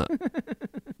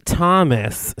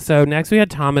 Thomas. So next we had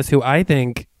Thomas, who I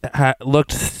think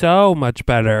looked so much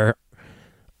better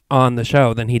on the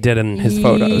show than he did in his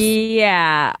photos.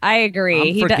 Yeah, I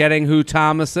agree. I'm forgetting who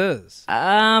Thomas is.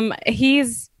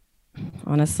 He's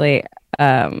honestly,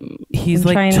 he's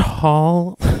like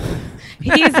tall.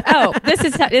 He's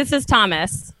this is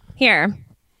Thomas here.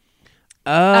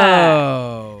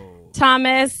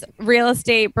 Thomas, real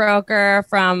estate broker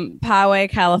from Poway,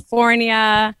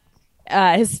 California.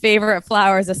 His favorite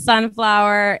flower is a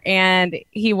sunflower, and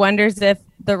he wonders if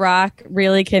The Rock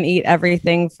really can eat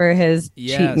everything for his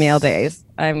cheat meal days.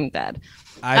 I'm dead.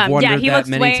 I've wondered he that looks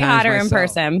many way times hotter myself. in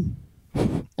person.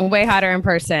 Way hotter in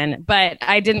person, but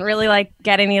I didn't really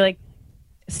get any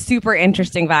super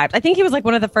interesting vibes. I think he was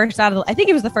one of the first out of the. I think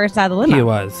he was the first out of the limo. He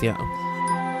was, yeah.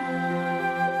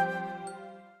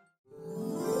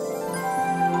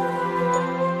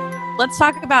 Let's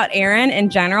talk about Aaron in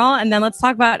general, and then let's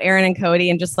talk about Aaron and Cody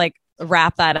and just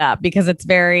wrap that up because it's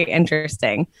very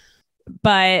interesting.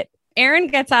 But Aaron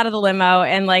gets out of the limo,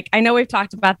 and I know we've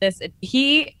talked about this.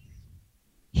 He's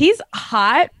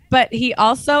hot, but he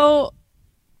also,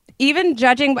 even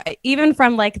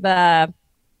from the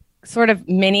sort of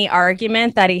mini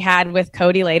argument that he had with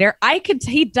Cody later,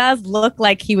 he does look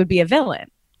like he would be a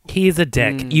villain. He's a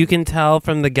dick. You can tell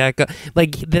from the get-go.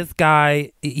 This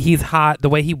guy, he's hot. The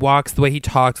way he walks, the way he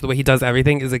talks, the way he does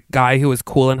everything is a guy who was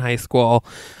cool in high school,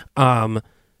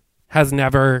 has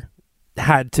never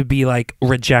had to be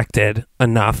rejected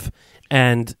enough,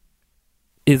 and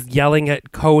is yelling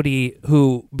at Cody,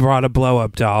 who brought a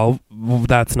blow-up doll.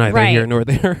 That's neither here nor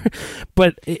there.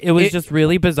 But it was just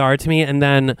really bizarre to me. And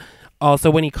then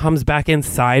also when he comes back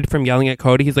inside from yelling at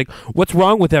Cody, he's like, "What's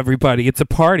wrong with everybody? It's a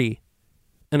party."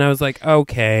 And I was like,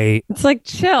 okay. It's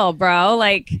chill, bro.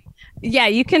 Yeah,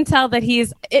 you can tell that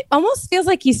it almost feels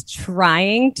like he's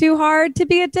trying too hard to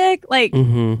be a dick. I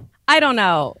don't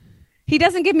know. He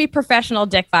doesn't give me professional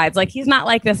dick vibes. He's not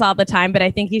like this all the time, but I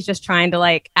think he's just trying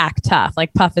to act tough,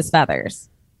 puff his feathers.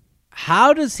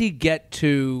 How does he get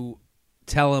to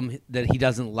tell him that he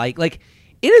doesn't like? It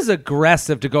is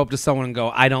aggressive to go up to someone and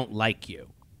go, "I don't like you,"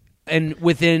 and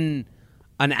within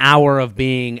an hour of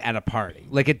being at a party.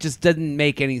 It just doesn't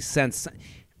make any sense.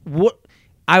 What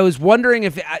I was wondering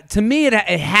if, to me, it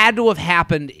had to have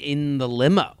happened in the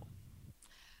limo.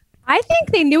 I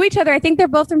think they knew each other. I think they're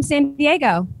both from San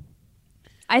Diego.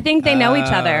 I think they know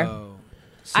each other.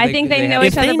 So I think they know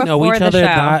each other If they know before each the other, show.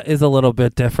 that is a little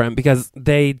bit different because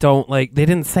they don't they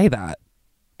didn't say that.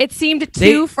 It seemed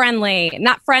too friendly.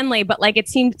 Not friendly, but it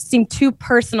seemed too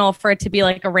personal for it to be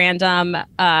a random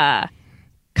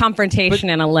confrontation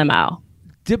in a limo.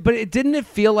 Didn't it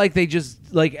feel like they just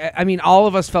all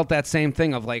of us felt that same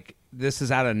thing of this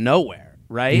is out of nowhere,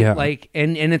 right? Yeah.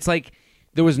 And it's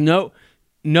there was no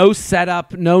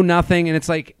setup, no nothing, and it's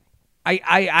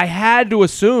I had to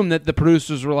assume that the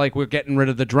producers were we're getting rid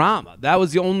of the drama. That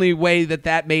was the only way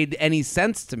that made any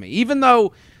sense to me. Even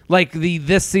though Like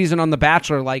this season on The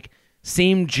Bachelor, like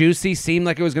seemed juicy, seemed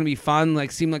like it was going to be fun,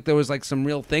 like seemed like there was like some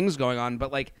real things going on,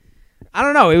 but like I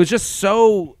don't know, it was just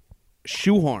so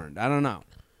shoehorned. I don't know.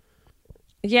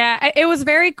 Yeah, it was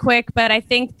very quick, but I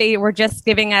think they were just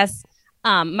giving us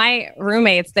my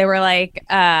roommates, they were like,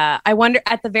 I wonder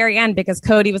at the very end, because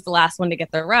Cody was the last one to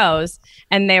get the rose,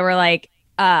 and they were like,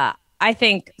 I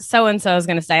think so-and-so is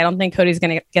going to stay. I don't think Cody's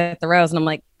going to get the rose. And I'm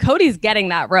like, Cody's getting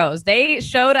that rose. They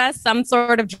showed us some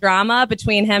sort of drama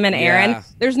between him and Aaron. Yeah.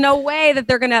 There's no way that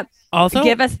they're going to Also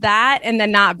give us that and then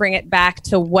not bring it back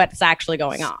to what's actually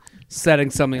going on.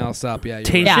 Setting something else up. Yeah.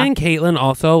 Tasha Yeah. and Caitlyn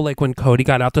also, like when Cody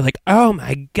got out, they're like, oh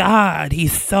my God,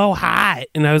 he's so hot.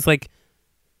 And I was like,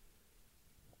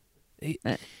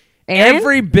 Aaron?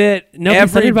 Every bit, no,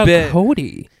 every about bit,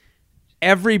 Cody.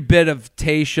 every bit of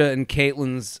Tasha and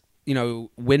Caitlyn's,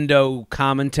 window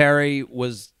commentary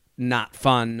was not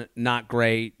fun, not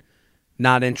great,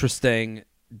 not interesting.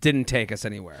 Didn't take us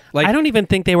anywhere. Like I don't even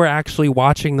think they were actually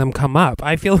watching them come up.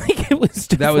 I feel like it was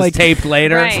just that was like taped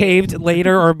later. Right. taped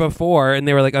later or before, and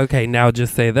they were like, okay, now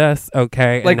just say this,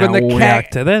 okay, Like and when now the we'll cat-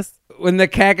 react to this. When the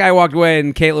cat guy walked away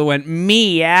and Caitlyn went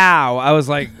meow, I was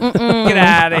like, get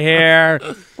out of here.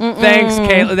 Thanks,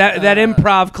 Caitlyn. That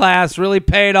improv class really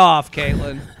paid off,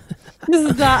 Caitlyn.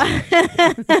 This is not.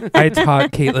 I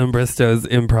taught Caitlyn Bristow's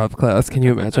improv class. Can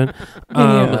you imagine?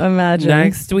 Can you imagine?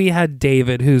 Next, we had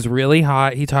David, who's really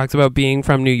hot. He talks about being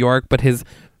from New York, but his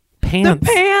The pants.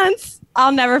 pants.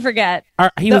 I'll never forget.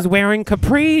 He was wearing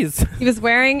capris. He was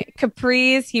wearing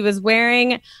capris. He was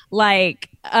wearing like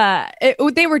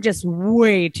they were just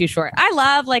way too short. I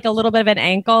love like a little bit of an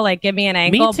ankle. Like give me an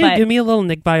ankle. Me too. But, Give me a little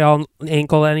Nick Viall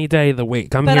ankle any day of the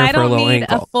week. I'm but here I for a don't little need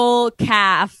ankle. a full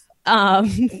calf.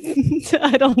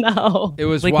 I don't know. It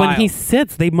was Like wild. when he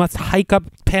sits, they must hike up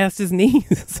past his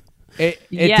knees. It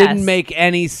Yes. didn't make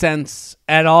any sense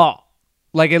at all.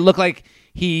 Like it looked like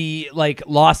he like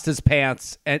lost his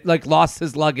pants and like lost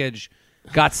his luggage,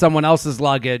 got someone else's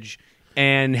luggage,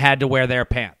 and had to wear their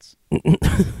pants.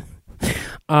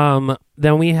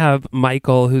 Then we have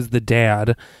Michael, who's the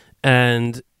dad,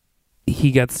 and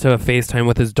he gets to FaceTime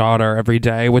with his daughter every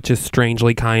day, which is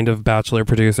strangely kind of Bachelor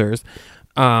producers.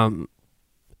 And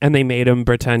they made him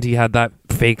pretend he had that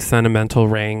fake sentimental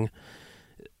ring.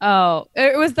 Oh,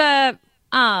 it was a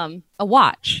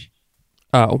watch.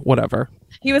 Oh, whatever.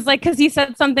 He was like, because he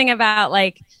said something about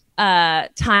like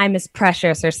time is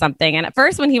precious or something. And at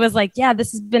first when he was like, yeah,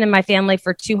 this has been in my family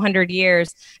for 200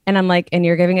 years. And I'm like, and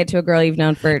you're giving it to a girl you've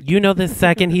known for You know, the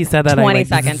second he said that, 20 I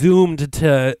seconds. zoomed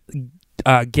to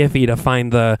Giphy to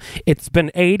find the "it's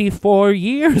been 84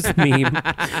 years" meme.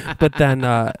 But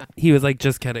then he was like,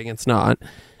 just kidding, it's not.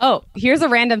 Oh, here's a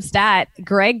random stat.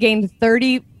 Greg gained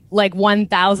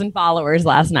 1,000 followers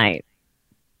last night.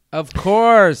 Of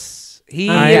course. He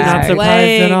I'm is not surprised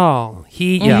playing, at all.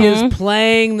 He He is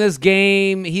playing this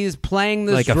game. He's playing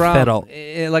this Like a drum.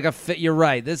 fiddle. Like a fit. You're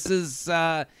right. This is,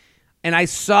 and I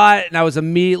saw it and I was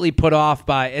immediately put off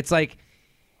by it. It's like,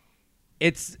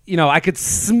 it's, I could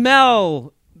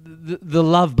smell the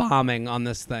love bombing on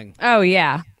this thing Oh,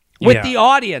 yeah. with Yeah. the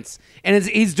audience. And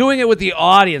he's doing it with the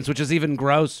audience, which is even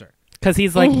grosser. because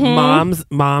he's like moms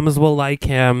will like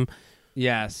him,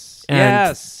 Yes. And-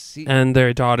 yes. and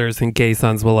their daughters and gay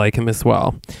sons will like him as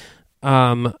well.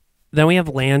 Then we have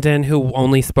Landon, who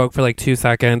only spoke for like 2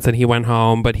 seconds, and he went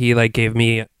home, but he like gave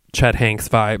me Chet Hanks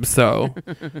vibes, so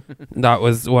that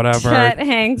was whatever. Chet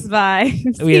Hanks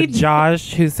vibes. We had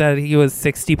Josh, who said he was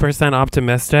 60%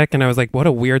 optimistic, and I was like, what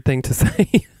a weird thing to say.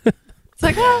 It's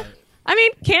like, well, I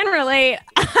mean, can relate.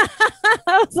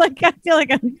 I was like, I feel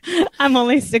like I'm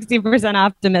only 60%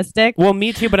 optimistic. Well,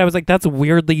 me too, but I was like, that's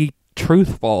weirdly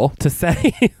truthful to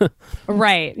say.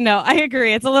 Right. No, I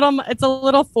agree. It's a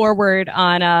little forward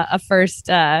on a first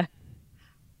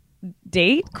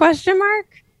date ?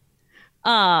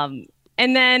 And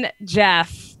then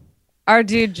Jeff, our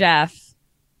dude Jeff.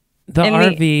 The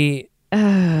And RV.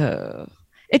 Oh,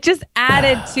 it just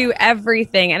added to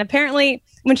everything. And apparently,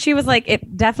 when she was like,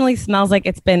 it definitely smells like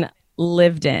it's been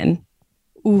lived in.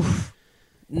 Oof.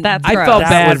 That's I gross. felt That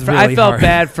bad. was For, really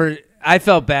I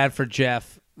felt bad for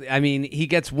Jeff. I mean, he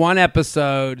gets one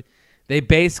episode. They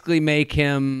basically make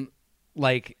him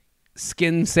like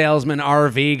skin salesman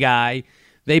RV guy.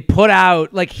 They put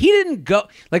out like he didn't go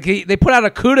like they put out a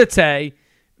crudité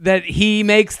that he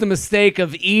makes the mistake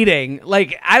of eating.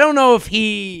 Like I don't know if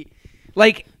he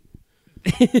like.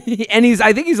 And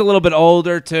I think he's a little bit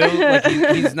older too. Like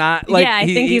he's not like Yeah, I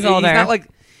think he's older. He's not like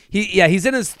he's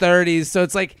in his 30s, so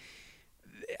it's like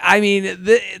I mean,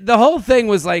 the whole thing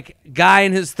was like guy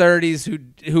in his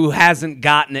 30s who hasn't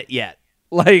gotten it yet.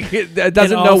 Like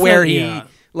doesn't know also- where he yeah.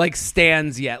 like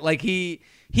stands yet. Like he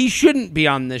he shouldn't be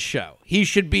on this show. He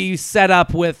should be set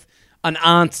up with an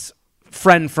aunt's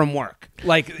friend from work.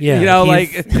 Like,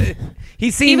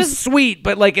 he seems sweet,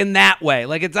 but like in that way.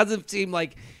 Like, it doesn't seem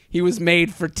like he was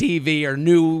made for TV or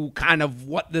knew kind of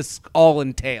what this all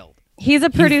entailed. He's a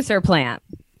producer plant.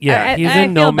 Yeah, he's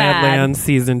in Nomadland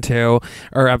season 2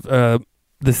 or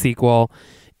the sequel.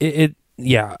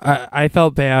 I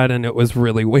felt bad and it was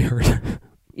really weird.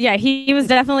 Yeah, he was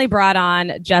definitely brought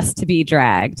on just to be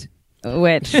dragged,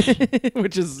 which is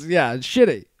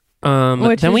shitty.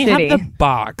 Then we have the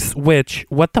box, which,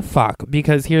 what the fuck?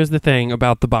 Because here's the thing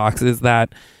about the box is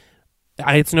that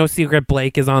it's no secret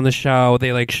Blake is on the show.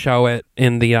 They like show it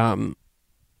in the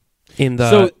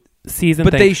season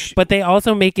thing. But they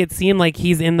also make it seem like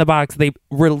he's in the box. They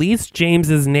released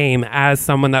James's name as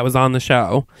someone that was on the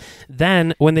show.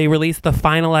 Then when they released the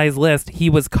finalized list, he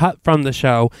was cut from the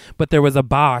show, but there was a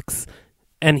box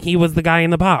and he was the guy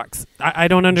in the box. I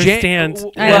don't understand.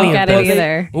 I don't get it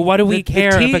either. What do we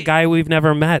care if a guy we've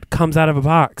never met comes out of a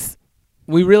box?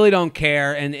 We really don't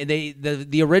care. And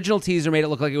the original teaser made it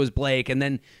look like it was Blake. And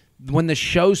then when the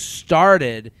show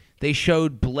started, they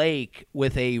showed Blake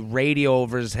with a radio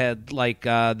over his head, like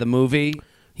the movie.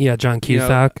 Yeah, John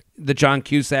Cusack. The John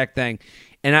Cusack thing.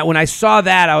 And when I saw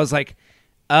that, I was like,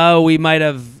 oh, we might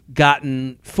have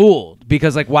gotten fooled.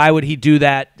 Because, like, why would he do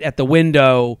that at the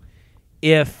window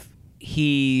if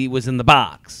he was in the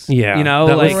box? Yeah. You know?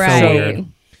 That like, was so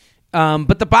weird.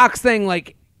 But the box thing,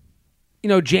 like,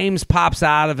 James pops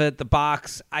out of it. The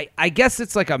box, I guess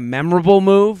it's like a memorable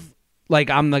move.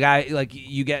 Like, I'm the guy, like,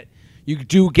 you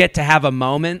do get to have a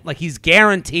moment. Like, he's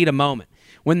guaranteed a moment.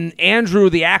 When Andrew,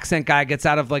 the accent guy, gets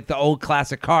out of, like, the old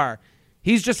classic car,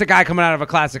 he's just a guy coming out of a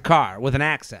classic car with an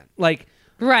accent. Like,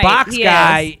 right, box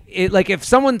guy, like,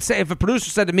 if a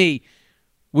producer said to me,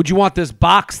 would you want this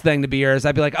box thing to be yours?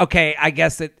 I'd be like, okay, I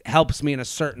guess it helps me in a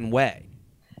certain way.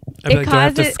 I'd be like, do I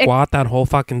have to squat that whole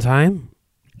fucking time?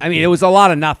 I mean, it was a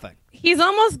lot of nothing. He's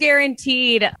almost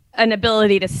guaranteed an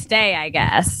ability to stay, I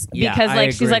guess, because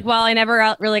like she's like, well, I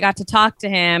never really got to talk to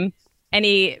him, and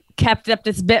he kept up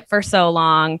this bit for so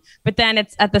long. But then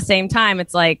it's at the same time,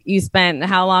 it's like, you spent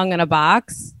how long in a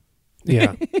box?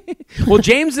 Yeah. Well,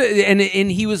 James, and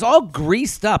he was all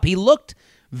greased up. He looked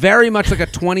very much like a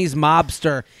 20s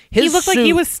mobster. He looked like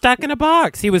he was stuck in a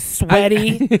box. He was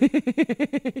sweaty.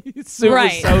 His suit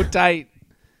was so tight.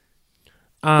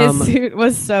 His suit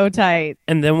was so tight.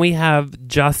 And then we have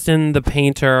Justin, the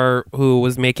painter, who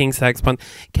was making sex puns.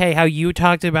 Kay, how you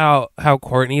talked about how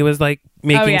Courtney was like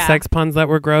making sex puns that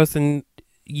were gross and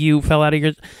you fell out of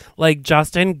your... Like,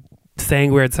 Justin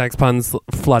saying weird sex puns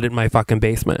flooded my fucking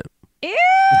basement. Ew.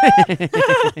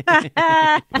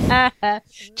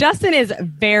 Justin is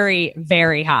very,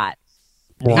 very hot.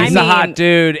 He's a hot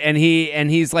dude, and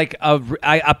he's like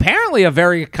apparently a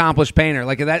very accomplished painter.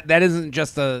 Like that isn't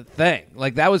just a thing.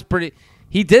 Like that was pretty.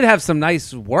 He did have some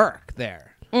nice work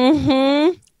there.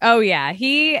 Mm-hmm. Oh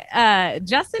yeah,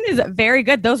 Justin is very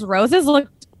good. Those roses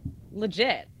looked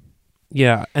legit.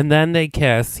 Yeah, and then they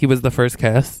kiss. He was the first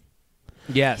kiss.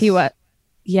 Yes, he was.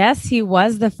 Yes, he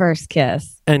was the first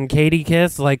kiss. And Katie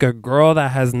kissed like a girl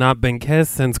that has not been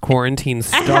kissed since quarantine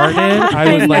started.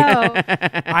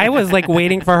 I was like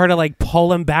waiting for her to like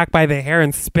pull him back by the hair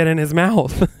and spit in his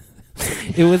mouth.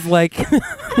 It was like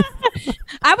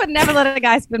I would never let a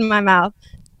guy spit in my mouth.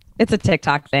 It's a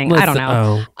TikTok thing. I don't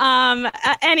know.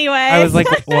 Anyway, I was like,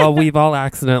 well, we've all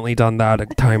accidentally done that a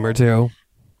time or two.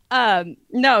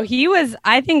 No,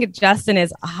 I think Justin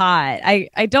is hot.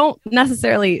 I don't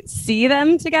necessarily see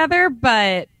them together,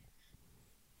 but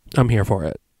I'm here for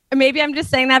it. Maybe I'm just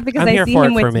saying that because I see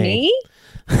him with me.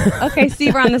 Okay, see,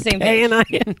 we're on the same page.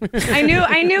 I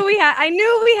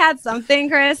knew we had something,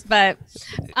 Chris, but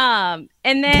and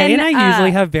then Kay and I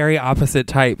usually have very opposite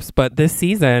types, but this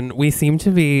season we seem to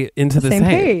be into the same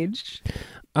page.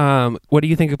 What do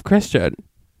you think of Christian?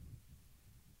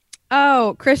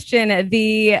 Oh, Christian,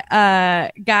 the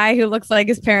guy who looks like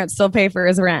his parents still pay for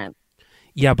his rent.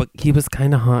 Yeah, but he was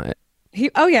kind of hot. He's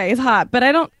hot, but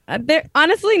I don't.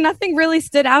 Honestly, nothing really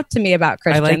stood out to me about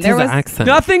Christian. I liked his accent.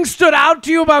 Nothing stood out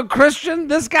to you about Christian?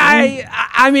 This guy,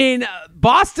 I mean,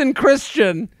 Boston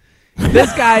Christian.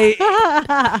 This guy,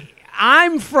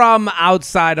 I'm from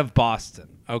outside of Boston,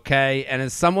 okay? And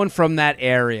as someone from that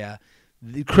area,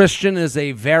 Christian is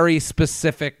a very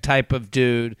specific type of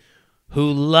dude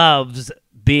who loves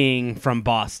being from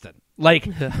Boston. Like,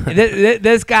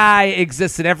 this guy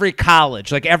exists at every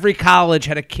college. Like, every college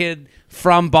had a kid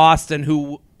from Boston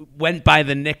who went by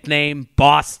the nickname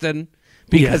Boston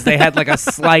because they had, like, a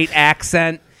slight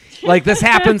accent. Like, this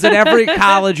happens at every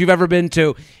college you've ever been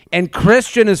to. And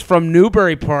Christian is from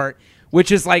Newburyport,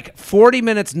 which is like 40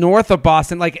 minutes north of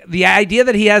Boston. Like the idea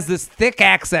that he has this thick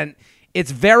accent,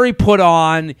 it's very put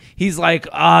on. He's like,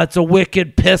 it's a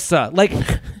wicked pissa. Like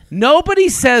nobody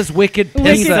says wicked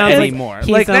pissa anymore.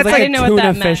 He Like sounds that's like like I a didn't know what tuna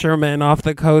that meant. fisherman off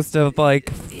the coast of like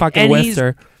fucking and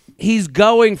Worcester. he's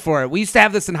going for it. We used to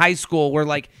have this in high school where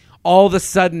like all of a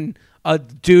sudden a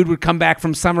dude would come back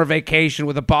from summer vacation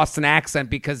with a Boston accent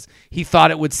because he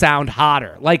thought it would sound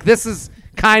hotter. Like this is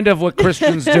kind of what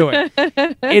Christian's doing.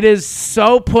 It is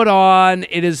so put on.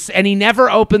 It is, and he never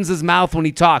opens his mouth when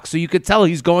he talks. So you could tell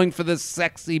he's going for this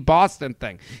sexy Boston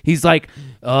thing. He's like,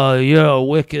 "Oh, yeah,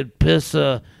 wicked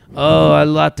pissa. Oh, I'd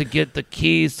like to get the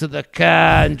keys to the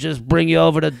car and just bring you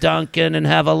over to Dunkin' and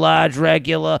have a large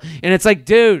regular." And it's like,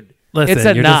 dude, Listen, it's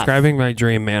you're enough. describing my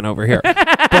dream man over here.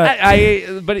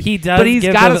 But he does But he's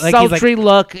give got a the- like, he's sultry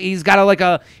look. He's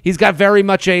got he's got very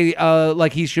much a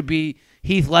like he should be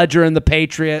Heath Ledger in The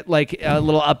Patriot, like a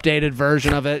little updated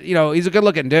version of it. You know, he's a good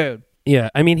looking dude. Yeah,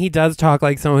 I mean, he does talk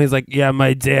like someone who's like, yeah,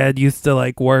 my dad used to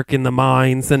like work in the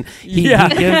mines, and he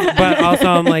gives, but also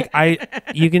I'm like,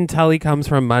 you can tell he comes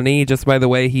from money just by the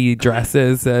way he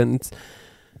dresses, and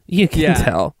you can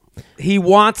tell. He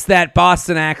wants that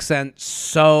Boston accent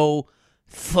so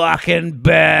fucking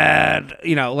bad.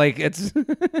 You know, like it's.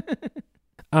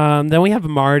 Then we have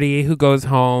Marty who goes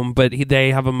home, but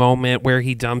they have a moment where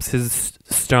he dumps his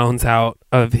stones out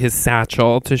of his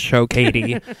satchel to show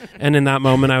Katie. And in that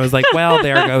moment, I was like, well,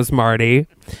 there goes Marty.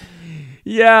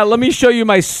 Yeah, let me show you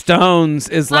my stones.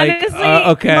 Is like Honestly,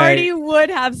 okay. Marty would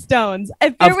have stones.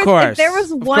 If there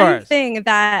was one thing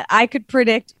that I could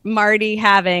predict Marty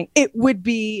having, it would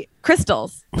be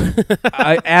crystals.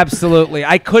 Absolutely.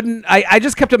 I couldn't. I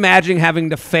just kept imagining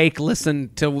having to fake listen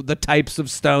to the types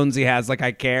of stones he has. Like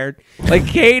I cared. Like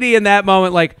Katie in that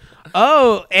moment, like,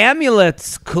 oh,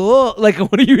 amulets, cool. Like,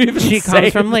 what do you even She say?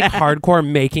 comes from like hardcore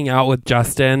making out with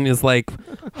Justin, is like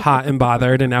hot and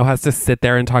bothered, and now has to sit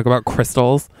there and talk about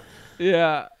crystals.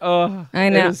 Yeah. Oh, I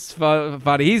know. It was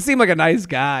funny. He seemed like a nice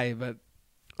guy, but.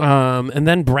 And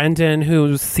then Brendan,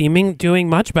 who's doing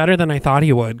much better than I thought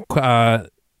he would.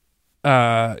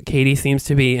 Katie seems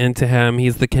to be into him.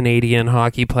 He's the Canadian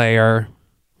hockey player.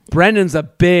 Brendan's a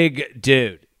big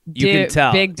dude. You can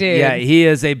tell. Big dude. Yeah, he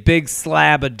is a big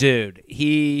slab of dude.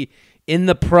 He in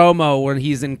the promo when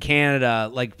he's in Canada,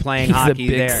 like playing He's hockey a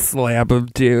big there. slab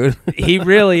of dude. He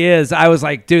really is. I was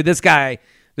like, dude, this guy's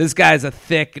a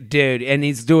thick dude, and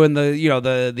he's doing the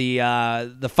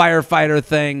the firefighter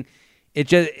thing.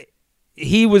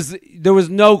 There was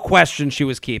no question she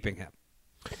was keeping him.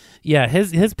 Yeah,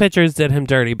 his pictures did him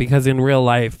dirty because in real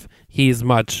life he's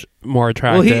much more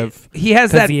attractive. Well, he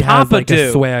has that he Papa has, like, dude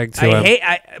a swag to him.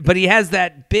 But he has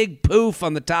that big poof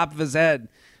on the top of his head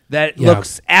that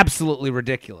looks absolutely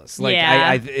ridiculous. Like,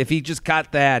 Yeah. if he just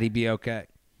cut that, he'd be okay.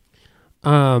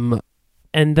 And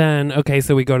then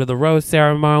so we go to the rose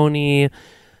ceremony.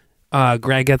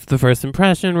 Greg gets the first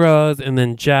impression rose, and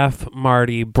then Jeff,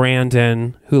 Marty,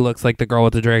 Brandon, who looks like the girl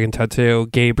with the dragon tattoo,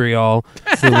 Gabriel,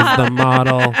 who is the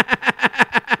model.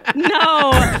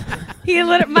 No.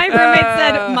 My roommate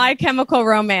said My Chemical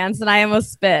Romance, and I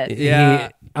almost spit. Yeah.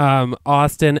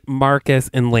 Austin, Marcus,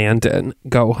 and Landon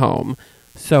go home.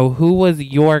 So who was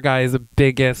your guys'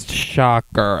 biggest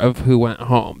shocker of who went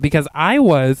home? Because I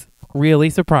was really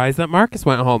surprised that Marcus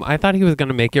went home. I thought he was going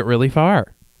to make it really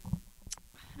far.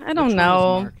 I don't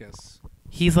know.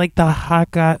 He's like the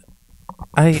hot guy.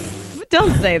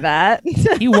 Don't say that.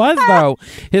 He was though.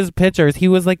 His pictures, he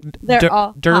was like They're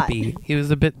all derpy. He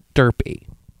was a bit derpy.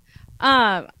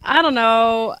 I don't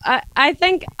know. I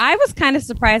think I was kind of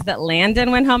surprised that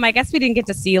Landon went home. I guess we didn't get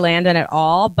to see Landon at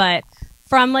all, but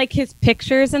from like his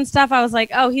pictures and stuff, I was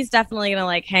like, oh, he's definitely gonna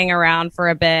like hang around for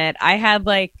a bit. I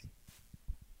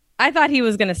thought he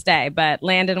was gonna stay, but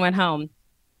Landon went home.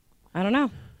 I don't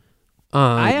know.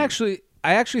 I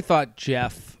actually thought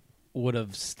Jeff would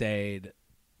have stayed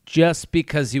just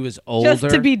because he was older.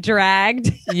 Just to be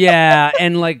dragged. Yeah,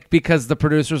 and like because the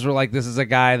producers were like, this is a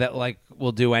guy that like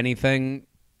will do anything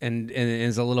and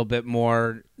is a little bit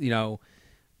more,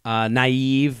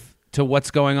 naive to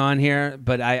what's going on here.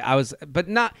 But but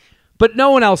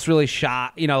no one else really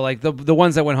shot, like the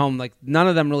ones that went home, like none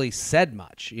of them really said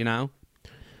much, No.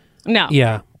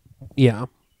 Yeah.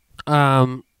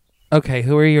 Okay,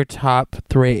 who are your top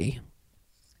 3?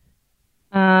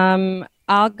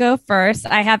 I'll go first.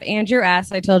 I have Andrew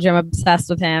S. I told you I'm obsessed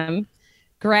with him.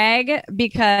 Greg,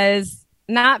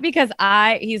 not because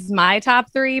he's my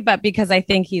top 3, but because I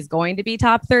think he's going to be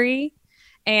top 3.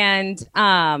 And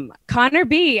Connor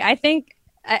B,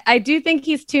 I do think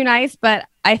he's too nice, but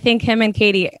I think him and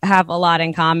Katie have a lot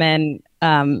in common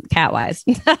cat-wise.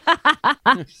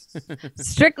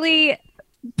 Strictly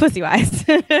pussy wise.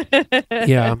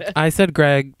 Yeah, I said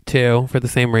Greg too for the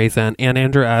same reason, and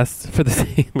Andrew S for the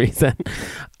same reason.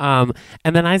 And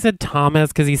then I said Thomas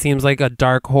because he seems like a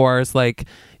dark horse. Like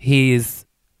he's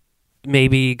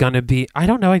maybe gonna be. I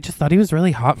don't know. I just thought he was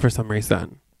really hot for some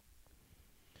reason.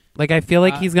 Like I feel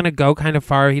like he's gonna go kind of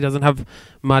far. He doesn't have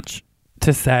much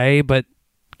to say, but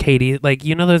Katie, like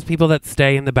you know those people that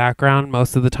stay in the background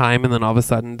most of the time, and then all of a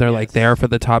sudden they're like there for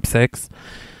the top 6.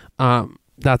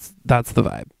 That's the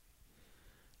vibe.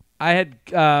 I had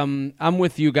I'm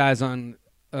with you guys on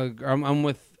I'm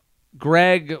with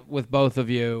Greg with both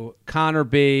of you. Connor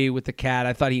B with the cat.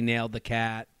 I thought he nailed the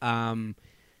cat. And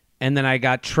then I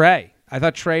got Trey. I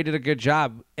thought Trey did a good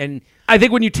job. And I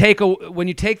think when you take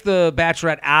the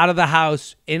Bachelorette out of the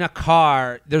house in a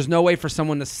car, there's no way for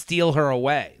someone to steal her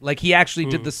away. Like he actually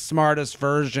did the smartest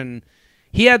version.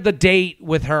 He had the date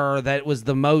with her that was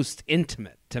the most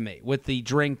intimate to me, with the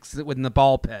drinks in the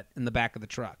ball pit in the back of the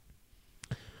truck.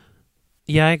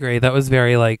 Yeah, I agree. That was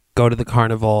very like go to the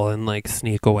carnival and like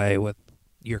sneak away with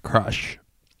your crush.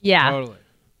 Yeah. Totally.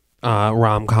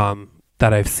 Rom-com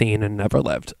that I've seen and never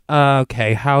lived.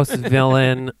 Okay, house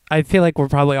villain. I feel like we're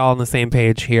probably all on the same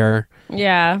page here.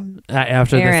 Yeah.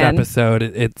 After Aaron. this episode,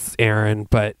 it's Aaron,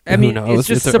 but I mean, who knows?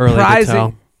 it's just early to surprising.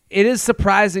 tell. It is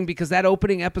surprising because that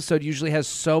opening episode usually has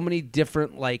so many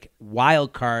different like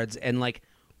wild cards, and like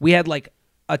we had like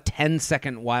a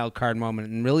 10-second wild card moment,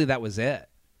 and really that was it.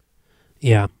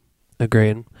 Yeah,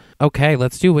 agreed. Okay,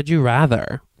 let's do Would You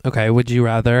Rather. Okay, would you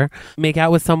rather make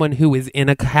out with someone who is in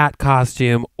a cat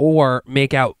costume or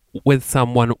make out with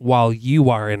someone while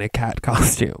you are in a cat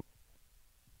costume?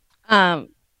 I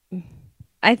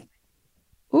think.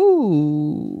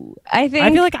 I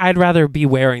feel like I'd rather be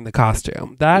wearing the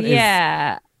costume. That is.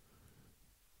 Yeah.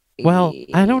 Well,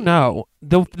 I don't know.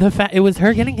 The fact it was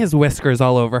her getting his whiskers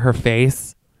all over her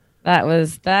face.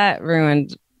 That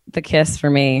ruined the kiss for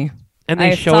me. And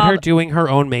they I showed saw her doing her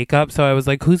own makeup, so I was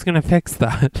like, who's going to fix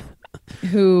that?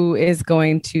 Who is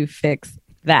going to fix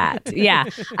that? Yeah.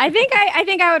 I think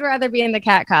I would rather be in the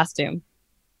cat costume.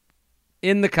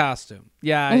 In the costume.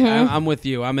 Yeah, I'm with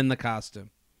you. I'm in the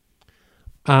costume.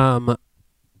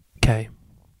 Okay.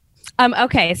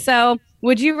 Okay, so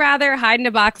would you rather hide in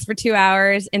a box for 2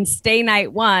 hours and stay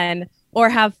night 1 or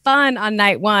have fun on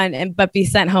night 1 but be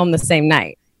sent home the same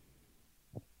night?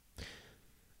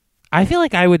 I feel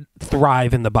like I would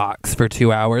thrive in the box for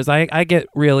 2 hours. I get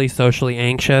really socially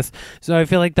anxious, so I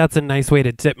feel like that's a nice way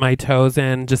to dip my toes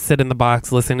in, just sit in the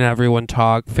box, listen to everyone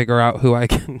talk, figure out who I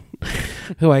can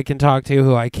talk to,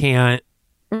 who I can't.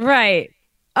 Right.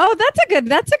 Oh, that's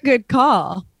a good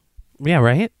call. Yeah,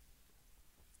 right?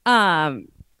 I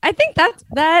think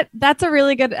that's a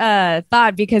really good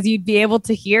thought because you'd be able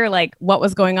to hear like what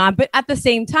was going on, but at the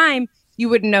same time, you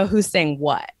wouldn't know who's saying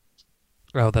what.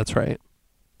 Oh, that's right.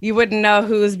 You wouldn't know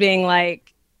who's being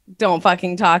like, "Don't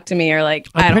fucking talk to me," or like,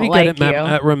 I'm "I don't pretty like good you."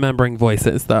 at remembering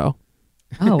voices, though.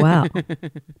 Oh wow.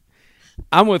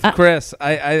 I'm with Chris.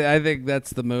 I think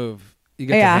that's the move. You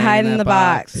get to hang hide in that the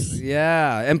box.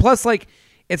 Yeah, and plus, like,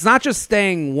 it's not just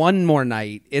staying one more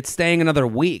night; it's staying another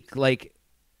week. Like,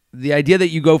 the idea that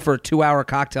you go for a 2-hour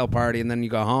cocktail party and then you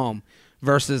go home,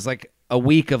 versus like a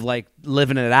week of like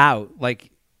living it out. Like,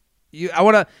 I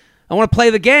want to play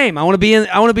the game. I want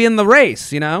to be in the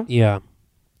race. You know? Yeah.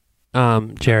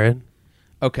 Jared.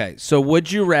 Okay, so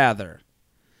would you rather?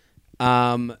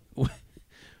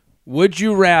 Would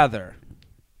you rather?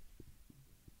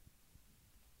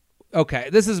 Okay,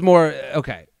 this is more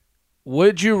okay.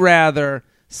 Would you rather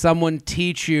someone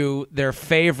teach you their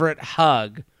favorite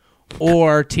hug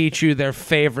or teach you their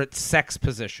favorite sex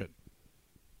position?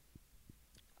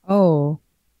 Oh.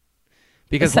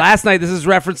 Because last night, this is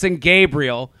referencing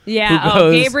Gabriel.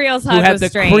 Yeah, Gabriel's hug who had was the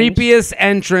strange. creepiest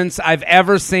entrance I've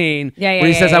ever seen. Yeah, where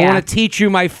he says, "I yeah. want to teach you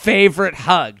my favorite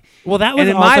hug." Well, that was And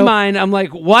in also- my mind, I'm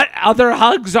like, what other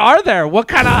hugs are there? What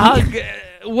kind of hug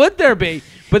would there be?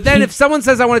 But then if someone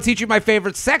says, "I want to teach you my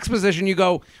favorite sex position," you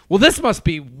go, well, this must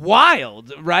be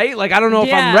wild, right? Like, I don't know if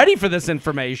I'm Yeah. ready for this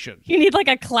information. You need like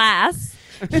a class.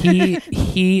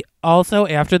 He also,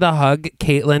 after the hug,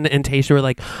 Caitlin and Tayshia were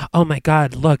like, "Oh my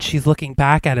God, look, she's looking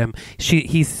back at him.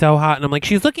 He's so hot." And I'm like,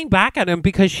 she's looking back at him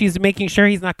because she's making sure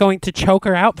he's not going to choke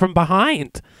her out from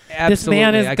behind. Absolutely. This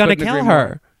man is I going to couldn't kill agree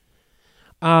her.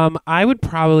 I would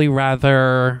probably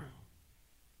rather.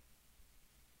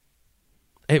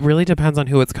 It really depends on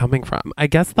who it's coming from. I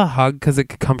guess the hug, because it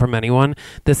could come from anyone.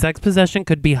 The sex possession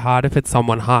could be hot if it's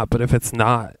someone hot, but if it's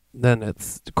not, then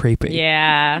it's creepy.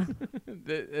 Yeah.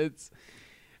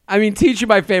 I mean, teach you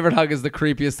my favorite hug is the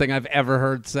creepiest thing I've ever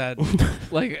heard said.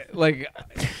 like,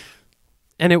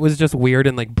 And it was just weird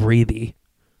and like breathy.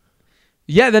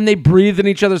 Yeah, then they breathe in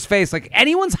each other's face. Like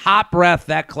anyone's hot breath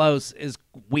that close is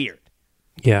weird.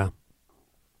 Yeah.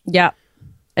 Yep.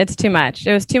 It's too much.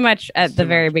 It was too much at the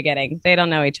very beginning. They don't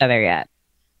know each other yet.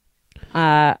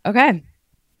 Okay.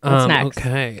 What's next?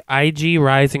 Okay. IG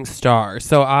Rising Star.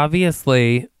 So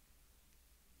obviously,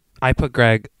 I put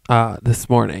Greg this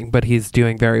morning, but he's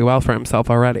doing very well for himself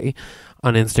already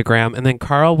on Instagram. And then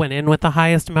Carl went in with the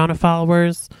highest amount of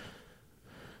followers.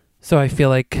 So I feel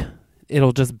like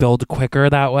it'll just build quicker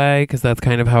that way because that's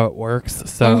kind of how it works.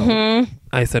 So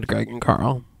I said Greg and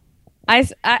Carl.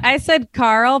 I said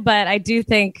Carl, but I do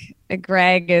think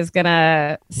Greg is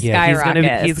gonna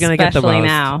skyrocket. He's gonna get the especially most.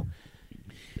 now.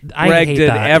 I hate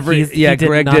that.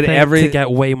 Greg did nothing to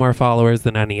get way more followers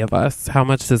than any of us. How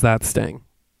much does that sting?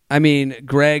 I mean,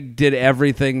 Greg did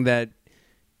everything that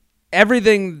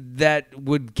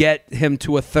would get him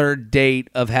to a third date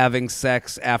of having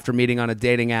sex after meeting on a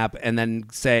dating app and then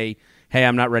say, hey,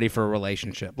 I'm not ready for a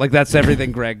relationship. Like that's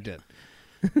everything Greg did.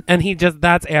 And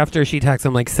that's after she texts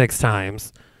him like 6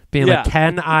 times being like,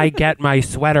 can I get my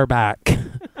sweater back?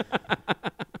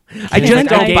 I just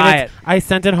don't buy it. I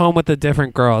sent it home with the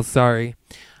different girls. Sorry.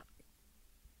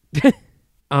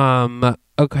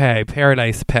 Okay.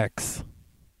 Paradise picks.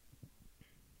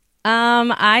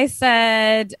 I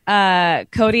said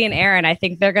Cody and Aaron. I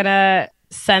think they're gonna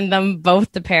send them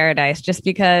both to Paradise just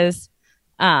because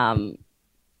they're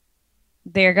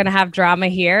gonna have drama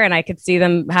here, and I could see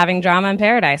them having drama in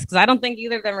Paradise because I don't think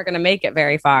either of them are gonna make it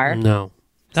very far. No,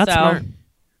 that's smart.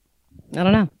 I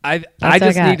don't know.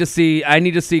 I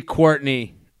need to see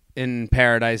Courtney in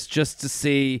Paradise just to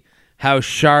see how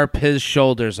sharp his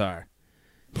shoulders are.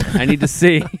 I need to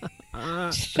see.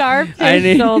 Sharp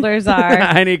his shoulders are.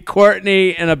 I need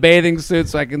Courtney in a bathing suit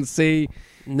so I can see.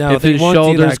 No, if his won't do that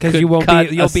shoulders because could you won't cut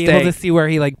be. You'll a be able to steak. see where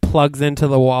he like plugs into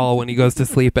the wall when he goes to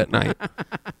sleep at night.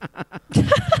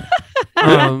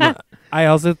 I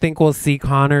also think we'll see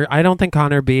Connor. I don't think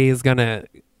Connor B is gonna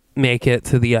make it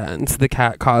to the end. The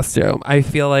cat costume. I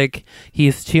feel like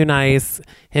he's too nice.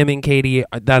 Him and Katie.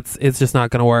 It's just not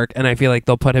gonna work. And I feel like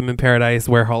they'll put him in Paradise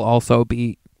where he'll also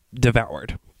be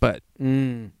devoured. But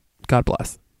God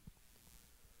bless.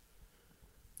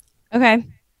 Okay.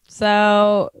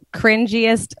 So,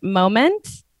 cringiest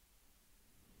moment?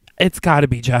 It's got to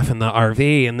be Jeff in the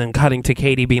RV and then cutting to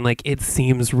Katie being like, it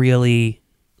seems really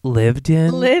lived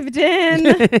in.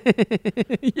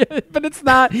 Yeah, but it's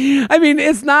not. I mean,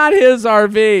 it's not his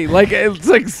RV. Like, it's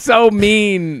like so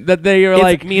mean that they are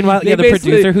like. Meanwhile, the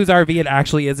producer whose RV it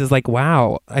actually is like,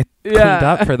 wow, I cleaned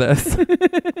up for this.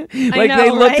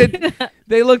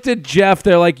 They looked at Jeff.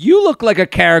 They're like, you look like a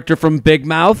character from Big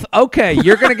Mouth. Okay,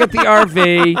 you're gonna get the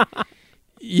RV.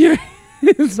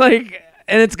 It's like,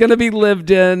 and it's gonna be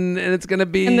lived in, and it's gonna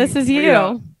be. And this is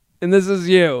you. And this is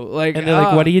you. Like, and they're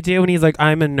like, what do you do? And he's like,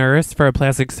 I'm a nurse for a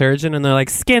plastic surgeon. And they're like,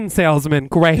 skin salesman.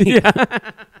 Great.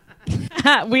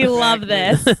 Yeah. We love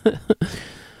this.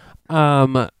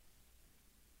 Okay,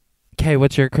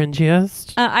 what's your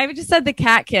cringiest? I just said the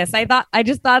cat kiss. I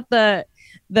just thought the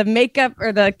makeup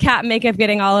or the cat makeup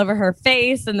getting all over her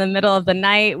face in the middle of the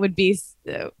night would be,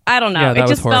 I don't know. Yeah, it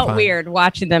just felt weird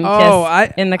watching them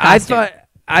kiss in the costume.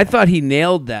 I thought he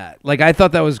nailed that. Like, I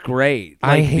thought that was great.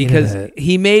 Like, I hated because it.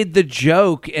 he made the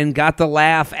joke and got the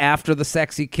laugh after the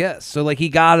sexy kiss. So, like, he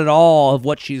got it all of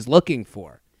what she's looking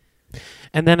for.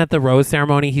 And then at the rose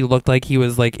ceremony, he looked like he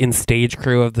was like in stage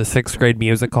crew of the 6th grade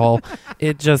musical.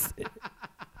 It just,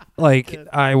 like,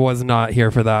 I was not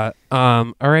here for that.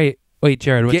 All right. Wait,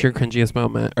 Jared, what's your cringiest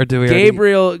moment? Or do we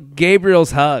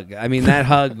Gabriel's hug. I mean, that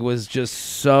hug was just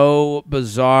so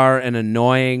bizarre and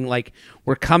annoying. Like,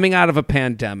 we're coming out of a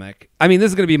pandemic. I mean,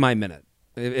 this is going to be my minute,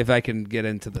 if I can get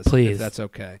into this. Please. If that's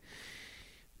okay.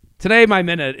 Today, my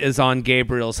minute is on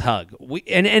Gabriel's hug.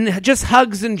 And just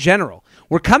hugs in general.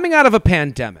 We're coming out of a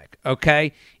pandemic,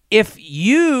 okay? If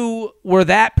you were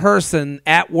that person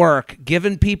at work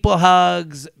giving people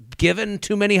hugs, giving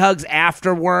too many hugs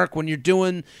after work when you're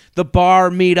doing the bar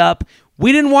meetup,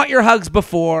 we didn't want your hugs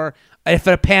before. If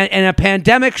a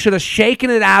pandemic should have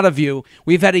shaken it out of you,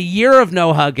 we've had a year of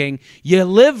no hugging. You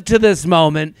lived to this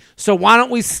moment, so why don't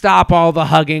we stop all the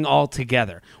hugging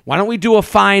altogether? Why don't we do a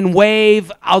fine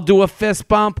wave? I'll do a fist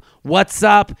bump. What's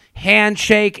up?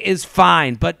 Handshake is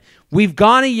fine. But we've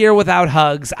gone a year without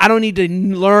hugs. I don't need to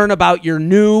learn about your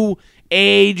new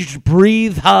aged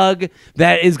breathe hug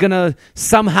that is going to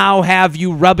somehow have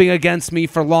you rubbing against me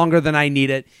for longer than I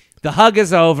need it. The hug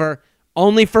is over.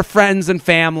 Only for friends and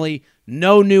family.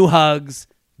 No new hugs.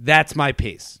 That's my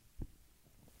piece.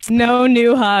 No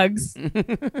new hugs.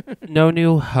 No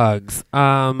new hugs.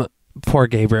 Poor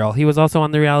Gabriel. He was also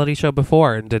on the reality show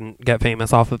before and didn't get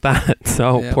famous off of that.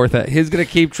 So poor thing. He's going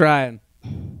to keep trying.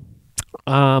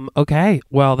 Okay.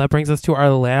 Well, that brings us to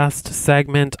our last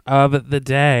segment of the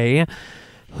day.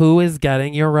 Who is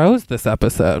getting your rose this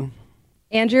episode?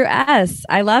 Andrew S.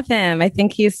 I love him. I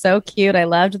think he's so cute. I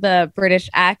loved the British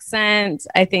accent.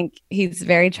 I think he's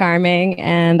very charming,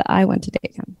 and I want to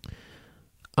date him.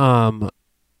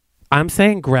 I'm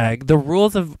saying Greg. The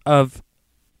rules of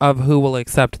who will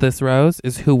accept this rose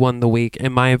is who won the week.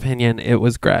 In my opinion, it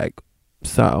was Greg.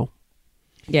 So,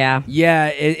 yeah. Yeah,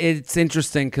 it's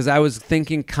interesting because I was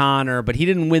thinking Connor, but he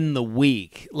didn't win the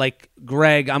week. Like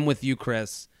Greg, I'm with you,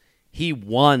 Chris. He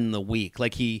won the week.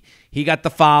 Like he got the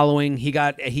following.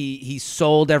 He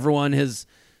sold everyone his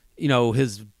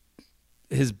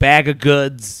bag of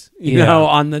goods, you know,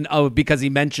 on because he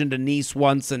mentioned a niece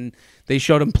once and they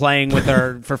showed him playing with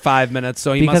her for 5 minutes.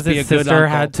 So he because must be a his good sister uncle.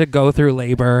 had to go through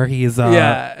labor. He's he's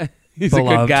a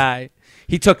good guy.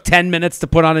 He took 10 minutes to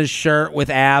put on his shirt with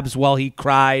abs while he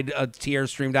cried. A tear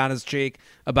streamed down his cheek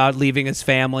about leaving his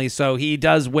family. So he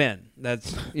does win.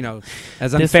 That's,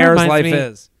 as unfair as life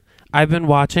is. I've been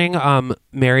watching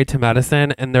Married to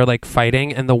Medicine, and they're like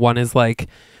fighting, and the one is like,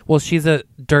 well, she's a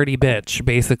dirty bitch,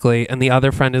 basically, and the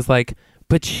other friend is like,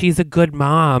 but she's a good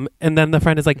mom. And then the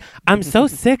friend is like, I'm so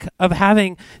sick of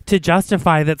having to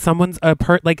justify that someone's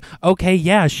okay,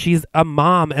 yeah, she's a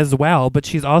mom as well, but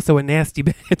she's also a nasty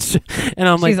bitch. And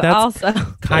I'm like, that's also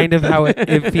kind of how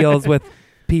it feels with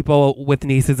people with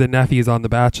nieces and nephews on The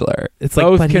Bachelor. It's like,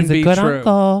 Both but can he's a be good true.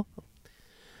 uncle.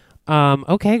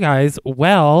 Okay, guys.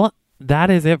 Well,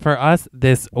 that is it for us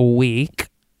this week.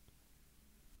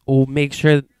 We'll make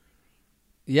sure.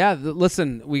 Yeah,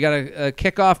 listen, we got to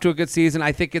kick off to a good season.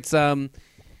 I think it's I'm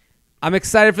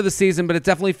excited for the season, but it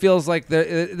definitely feels like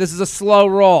this is a slow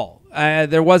roll.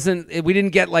 We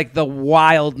didn't get like the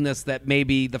wildness that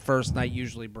maybe the first night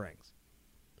usually brings.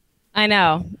 I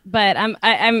know, but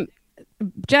I'm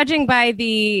judging by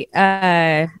the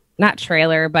not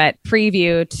trailer but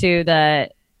preview to the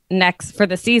next for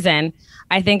the season.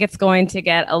 I think it's going to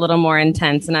get a little more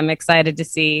intense, and I'm excited to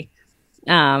see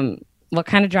what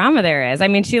kind of drama there is. I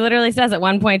mean, she literally says at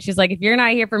one point, she's like, if you're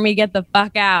not here for me, get the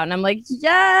fuck out. And I'm like,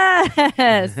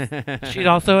 yes. She's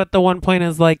also at the one point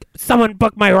is like, someone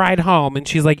book my ride home. And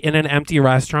she's like in an empty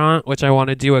restaurant, which I want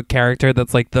to do a character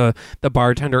that's like the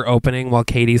bartender opening while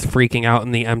Katie's freaking out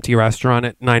in the empty restaurant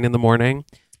at 9 a.m.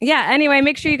 Yeah. Anyway,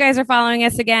 make sure you guys are following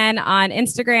us again on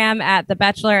Instagram at The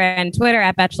Bachelor and Twitter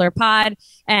at Bachelor Pod,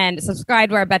 and subscribe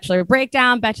to our Bachelor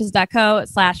Breakdown,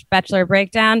 betches.co/Bachelor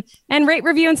Breakdown, and rate,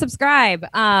 review, and subscribe.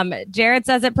 Jared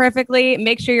says it perfectly.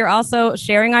 Make sure you're also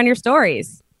sharing on your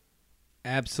stories.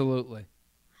 Absolutely.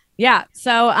 Yeah.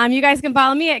 So you guys can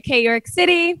follow me at K York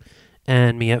City.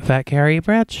 And me at Fat Carrie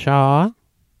Bradshaw.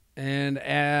 And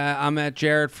I'm at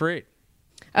Jared Freed.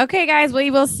 Okay, guys,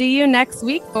 we will see you next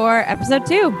week for episode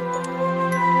 2.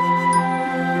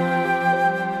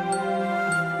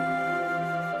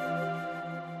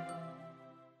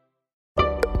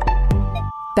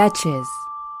 Betches.